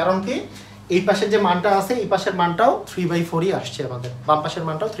হয়েছে। কারণ কি, এই পাশের যে মানটা আছে, এই পাশের মানটাও 3/4ই আসছে আমাদের, বাম পাশের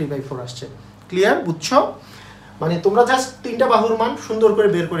মানটাও 3/4 আসছে। ক্লিয়ার? বুঝছো? মানে তোমরা জাস্ট তিনটা বাহুর মান সুন্দর করে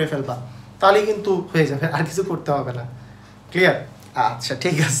বের করে ফেলবা, তাহলেই কিন্তু হয়ে যাবে, আর কিছু করতে হবে না। ক্লিয়ার? আচ্ছা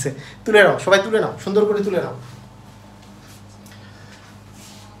ঠিক আছে, তুলে নাও, সবাই তুলে নাও, সুন্দর করে তুলে নাও।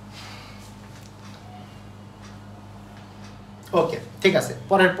 ওকে, ঠিক আছে,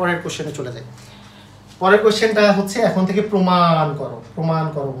 পরের কোশ্চেনে চলে যাই। পরের কোশ্চেনটা হচ্ছে এখন থেকে প্রমাণ করো, প্রমাণ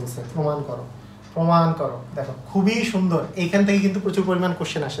করো বলছে, প্রমাণ করো, প্রমাণ করো। দেখো খুবই সুন্দর, এইখান থেকে কিন্তু প্রচুর পরিমাণ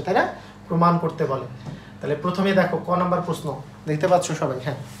কোশ্চেন আসে, তাই না? প্রমাণ করতে বলে। তাহলে প্রথমে দেখো ক নাম্বার প্রশ্ন, দেখতে পাচ্ছ সবাই?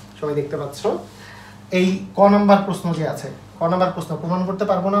 হ্যাঁ, সবাই দেখতে পাচ্ছ। এই ক নাম্বার প্রশ্ন যে আছে, ক নাম্বার প্রশ্ন প্রমাণ করতে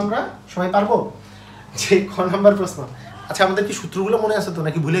পারবো না আমরা? সবাই পারবো? যে ক নাম্বার প্রশ্ন। আচ্ছা, আমাদের কি সূত্রগুলো মনে আছে তো,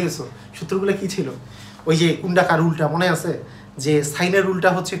 নাকি ভুলে গেছো? সূত্রগুলো কি ছিল? ওই যে কুন্ডাকার উল্টা মনে আছে, যে সাইনের উল্টা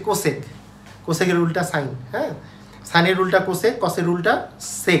হচ্ছে কোসেক, কোসেকের উল্টা সাইন, হ্যাঁ, সাইনের উল্টা কোসেক, কসের উল্টা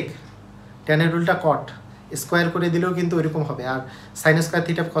সেক, ট্যানের উল্টা কট। স্কোয়ার করে দিলেও কিন্তু ওইরকম হবে। আর sine square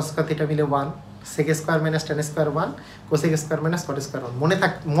theta cos square theta মিলে 1, sec square minus tan square 1, cosec square minus cot square 1।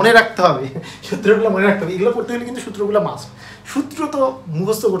 মনে রাখতে হবে, সূত্রগুলো মনে রাখতে হবে। এগুলো পড়তে হলে কিন্তু সূত্রগুলো মাস্ট। সূত্র তো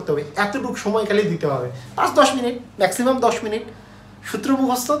মুখস্থ করতে হবে, এতটুকু সময় খালি দিতে হবে, 5-10 মিনিট, ম্যাক্সিমাম 10 মিনিট। সূত্র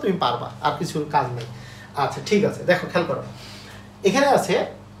মুখস্থ তুমি পারবা, আর কিছু কাজ নেই। আচ্ছা ঠিক আছে, দেখো খেয়াল করো, এখানে আছে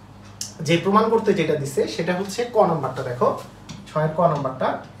যে প্রমাণ করতে যেটা দিছে সেটা হচ্ছে ক নাম্বারটা। দেখো 6-এর ক নাম্বারটা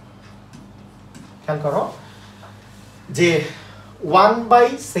খেয়াল করো, যে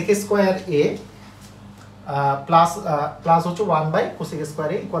 1/sec স্কোয়ার a প্লাস হচ্ছে 1/cosec স্কোয়ার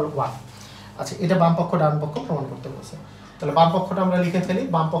a ইকুয়াল 1। আচ্ছা, এটা বাম পক্ষ ডান পক্ষ প্রমাণ করতে বলছে। তাহলে বাম পক্ষটা আমরা লিখে ফেলি।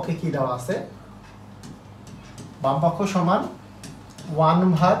 বাম পক্ষে কি দেওয়া আছে? বাম পক্ষ সমান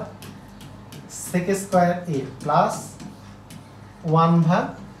 1/sec square a plus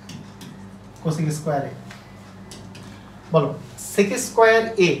 1/cosec square a। বলো, sec square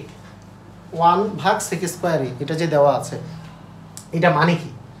a 1/sec square a, এটা যে দেওয়া আছে, এটা মানে কি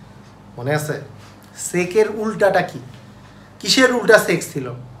মনে আছে? সেকের উল্টাটা কি? কিসের উল্টা সেক্স ছিল?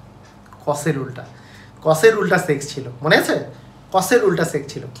 কসের উল্টা, কসের উল্টা সেক্স ছিল, মনে আছে? কসের উল্টা সেক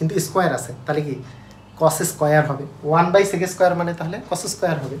ছিল, কিন্তু স্কোয়ার আছে, তাহলে কি কস স্কোয়ার হবে। 1/sec স্কোয়ার মানে তাহলে কস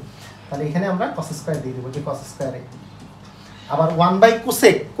স্কোয়ার হবে। তাহলে এখানে আমরা কস স্কোয়ার দিয়ে দেবো, যে কস স্কোয়ার a। আবার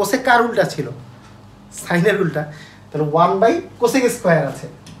 1/cosec, কোসেক কার উল্টা ছিল? সাইনের উল্টা, তাহলে 1/cosec স্কোয়ার আছে,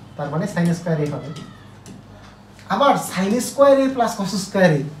 তার মানে সাইন স্কোয়ার a হবে। আবার sine square a plus cos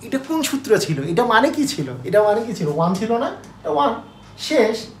square a, এটা কোন সূত্র ছিল? এটা মানে কি ছিল? এটা মানে কি ছিল? 1 ছিল না? 1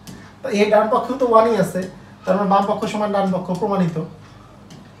 শেষ। তো এই ডান পক্ষেও তো 1ই আছে, তার মানে বাম পক্ষ সমান ডান পক্ষ প্রমাণিত।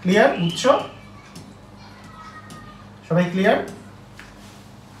 ক্লিয়ার? বুঝছো সবাই? ক্লিয়ার?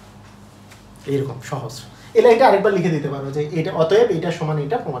 এইরকম সহজ। এই লাইনটা আরেকবার লিখে দিতে পারো যে এটা অতএব এটা সমান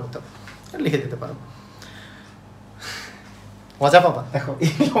এটা প্রমাণিত, লিখে দিতে পারো। মজা পাবা। দেখো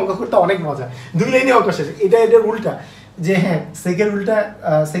এই অঙ্ক করতে অনেক মজা, 2 লাইনে অঙ্ক শেষ। এটা এটার উল্টা, যে হ্যাঁ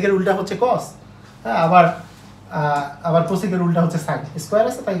সেকের উল্টা হচ্ছে কস, হ্যাঁ আবার কোসেকের উল্টা হচ্ছে সাইন স্কোয়ার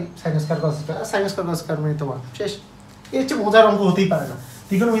আছে, তাই sine square cos square, sine square cos square মানে তোমার শেষ। এর হচ্ছে মজার অঙ্ক হতেই পারে না।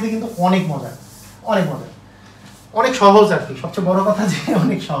 ত্রিকোণমিতি কিন্তু অনেক মজা, অনেক মজা, অনেক সহজ আর কি। সবচেয়ে বড় কথা যে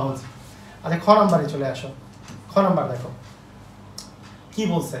অনেক সহজ। আচ্ছা খ নাম্বারে চলে আসো। খ নাম্বার দেখো কি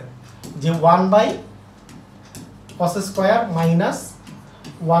বলছে, যে 1 cos square minus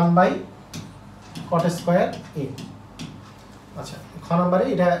 1 cot square a। আচ্ছা খ নাম্বারে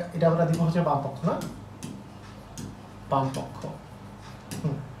এটা আমরা দিব হচ্ছে বাম পক্ষ, না বাম পক্ষ,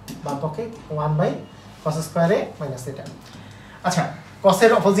 বাম পক্ষে 1 cos স্কোয়ার a মাইনাস এটা। আচ্ছা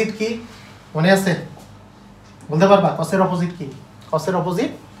কসের অপোজিট কি মনে আছে? বলতে পারবা কসের অপোজিট কি? কসের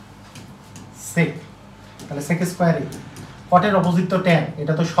অপোজিট sec, তাহলে sec স্কয়ার a। কটের অপোজিট তো tan,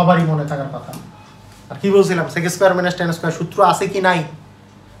 এটা তো সবারই মনে থাকার কথা। আর কি বলছিলাম, sec square minus tan square সূত্র আছে কি নাই?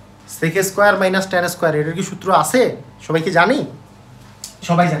 sec square minus tan square এর কি সূত্র আছে? সবাই কি জানি?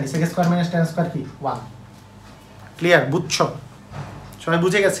 সবাই জানি sec square minus tan square কি 1। ক্লিয়ার? বুঝছো সবাই?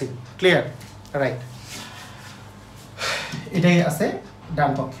 বুঝে গেছি? ক্লিয়ার? রাইট। এটাই আছে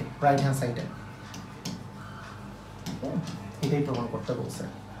ডান পক্ষে, রাইট হ্যান্ড সাইডে। এটাই প্রমাণ করতে বলছে।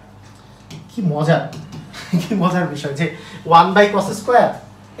 কি মজা, কি মজার বিষয় যে 1 cos স্কয়ার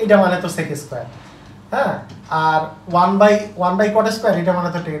এটা মানে তো sec স্কয়ার, হ্যাঁ, আর 1 cot স্কয়ার এটা মানে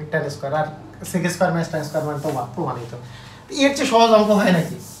তো tan স্কয়ার, আর sec square minus tan square মানে তো 1 প্রমাণিত। এর চেয়ে সহজ অঙ্ক হয়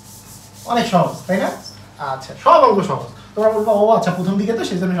নাকি? অনেক সহজ, তাই না? আচ্ছা সব অঙ্ক সহজ। তোমরা বলবো ও আচ্ছা প্রথম দিকে তো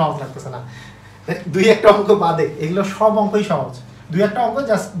সেই জন্য সহজ লাগতেছে না, 2-1টা অঙ্ক বাদে এগুলো সব অঙ্কই সহজ। 2-1টা অঙ্ক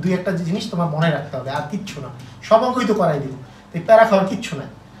জাস্ট 2-1টা জিনিস তোমার মনে রাখতে হবে, আর কিচ্ছু না। সব অঙ্কই তো করাই দিব, প্যারা খাওয়ার কিচ্ছু নাই,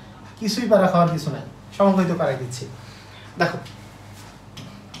 কিছুই প্যারা খাওয়ার কিছু নাই, সব অঙ্কই তো করাই দিচ্ছি। দেখো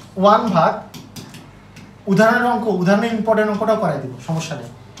 1 ভাগ উদাহরণের অঙ্ক, উদাহরণের ইম্পর্টেন্ট অঙ্কটাও করাই দিব, সমস্যা নেই।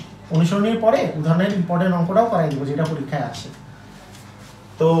 অনুসরণের পরে উদাহরণের ইম্পর্টেন্ট অঙ্কটাও করাই দিব যেটা পরীক্ষায় আসে।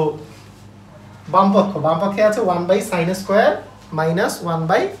 তো বাম পক্ষে আছে 1 sin square minus 1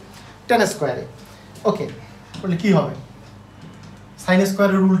 tan square. ওকে, বলে কি হবে? sin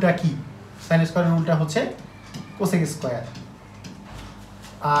স্কয়ারের রুলটা কি? sin স্কয়ারের রুলটা হচ্ছে cosec স্কয়ার,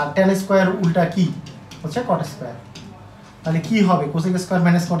 আর tan স্কয়ার উল্টা কি হচ্ছে cot স্কয়ার। তাহলে কি হবে? cosec square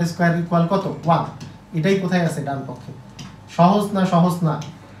minus cot square equal কত? 1। এটাই কোথায় আছে? ডান পক্ষে। সহজ না? সহজ না?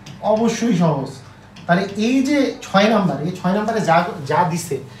 অবশ্যই সহজ। তাহলে এই যে 6 নম্বরে যা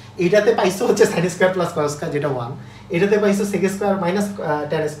দিছে, এটাতে পাইছো হচ্ছে sin square plus cos square যেটা 1, এটাতে পাইছো sec square minus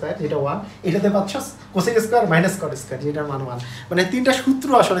tan square যেটা 1, এটাতে পাচ্ছ cosec square minus cot square যেটার মান 1। মানে 3টা সূত্র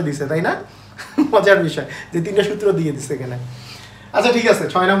আসলে দিছে, তাই না? মজার বিষয় যে 3টা সূত্র দিয়ে দিছে এখানে। আচ্ছা ঠিক আছে,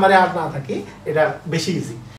 6 নম্বরে আর না থাকি, এটা বেশি ইজি।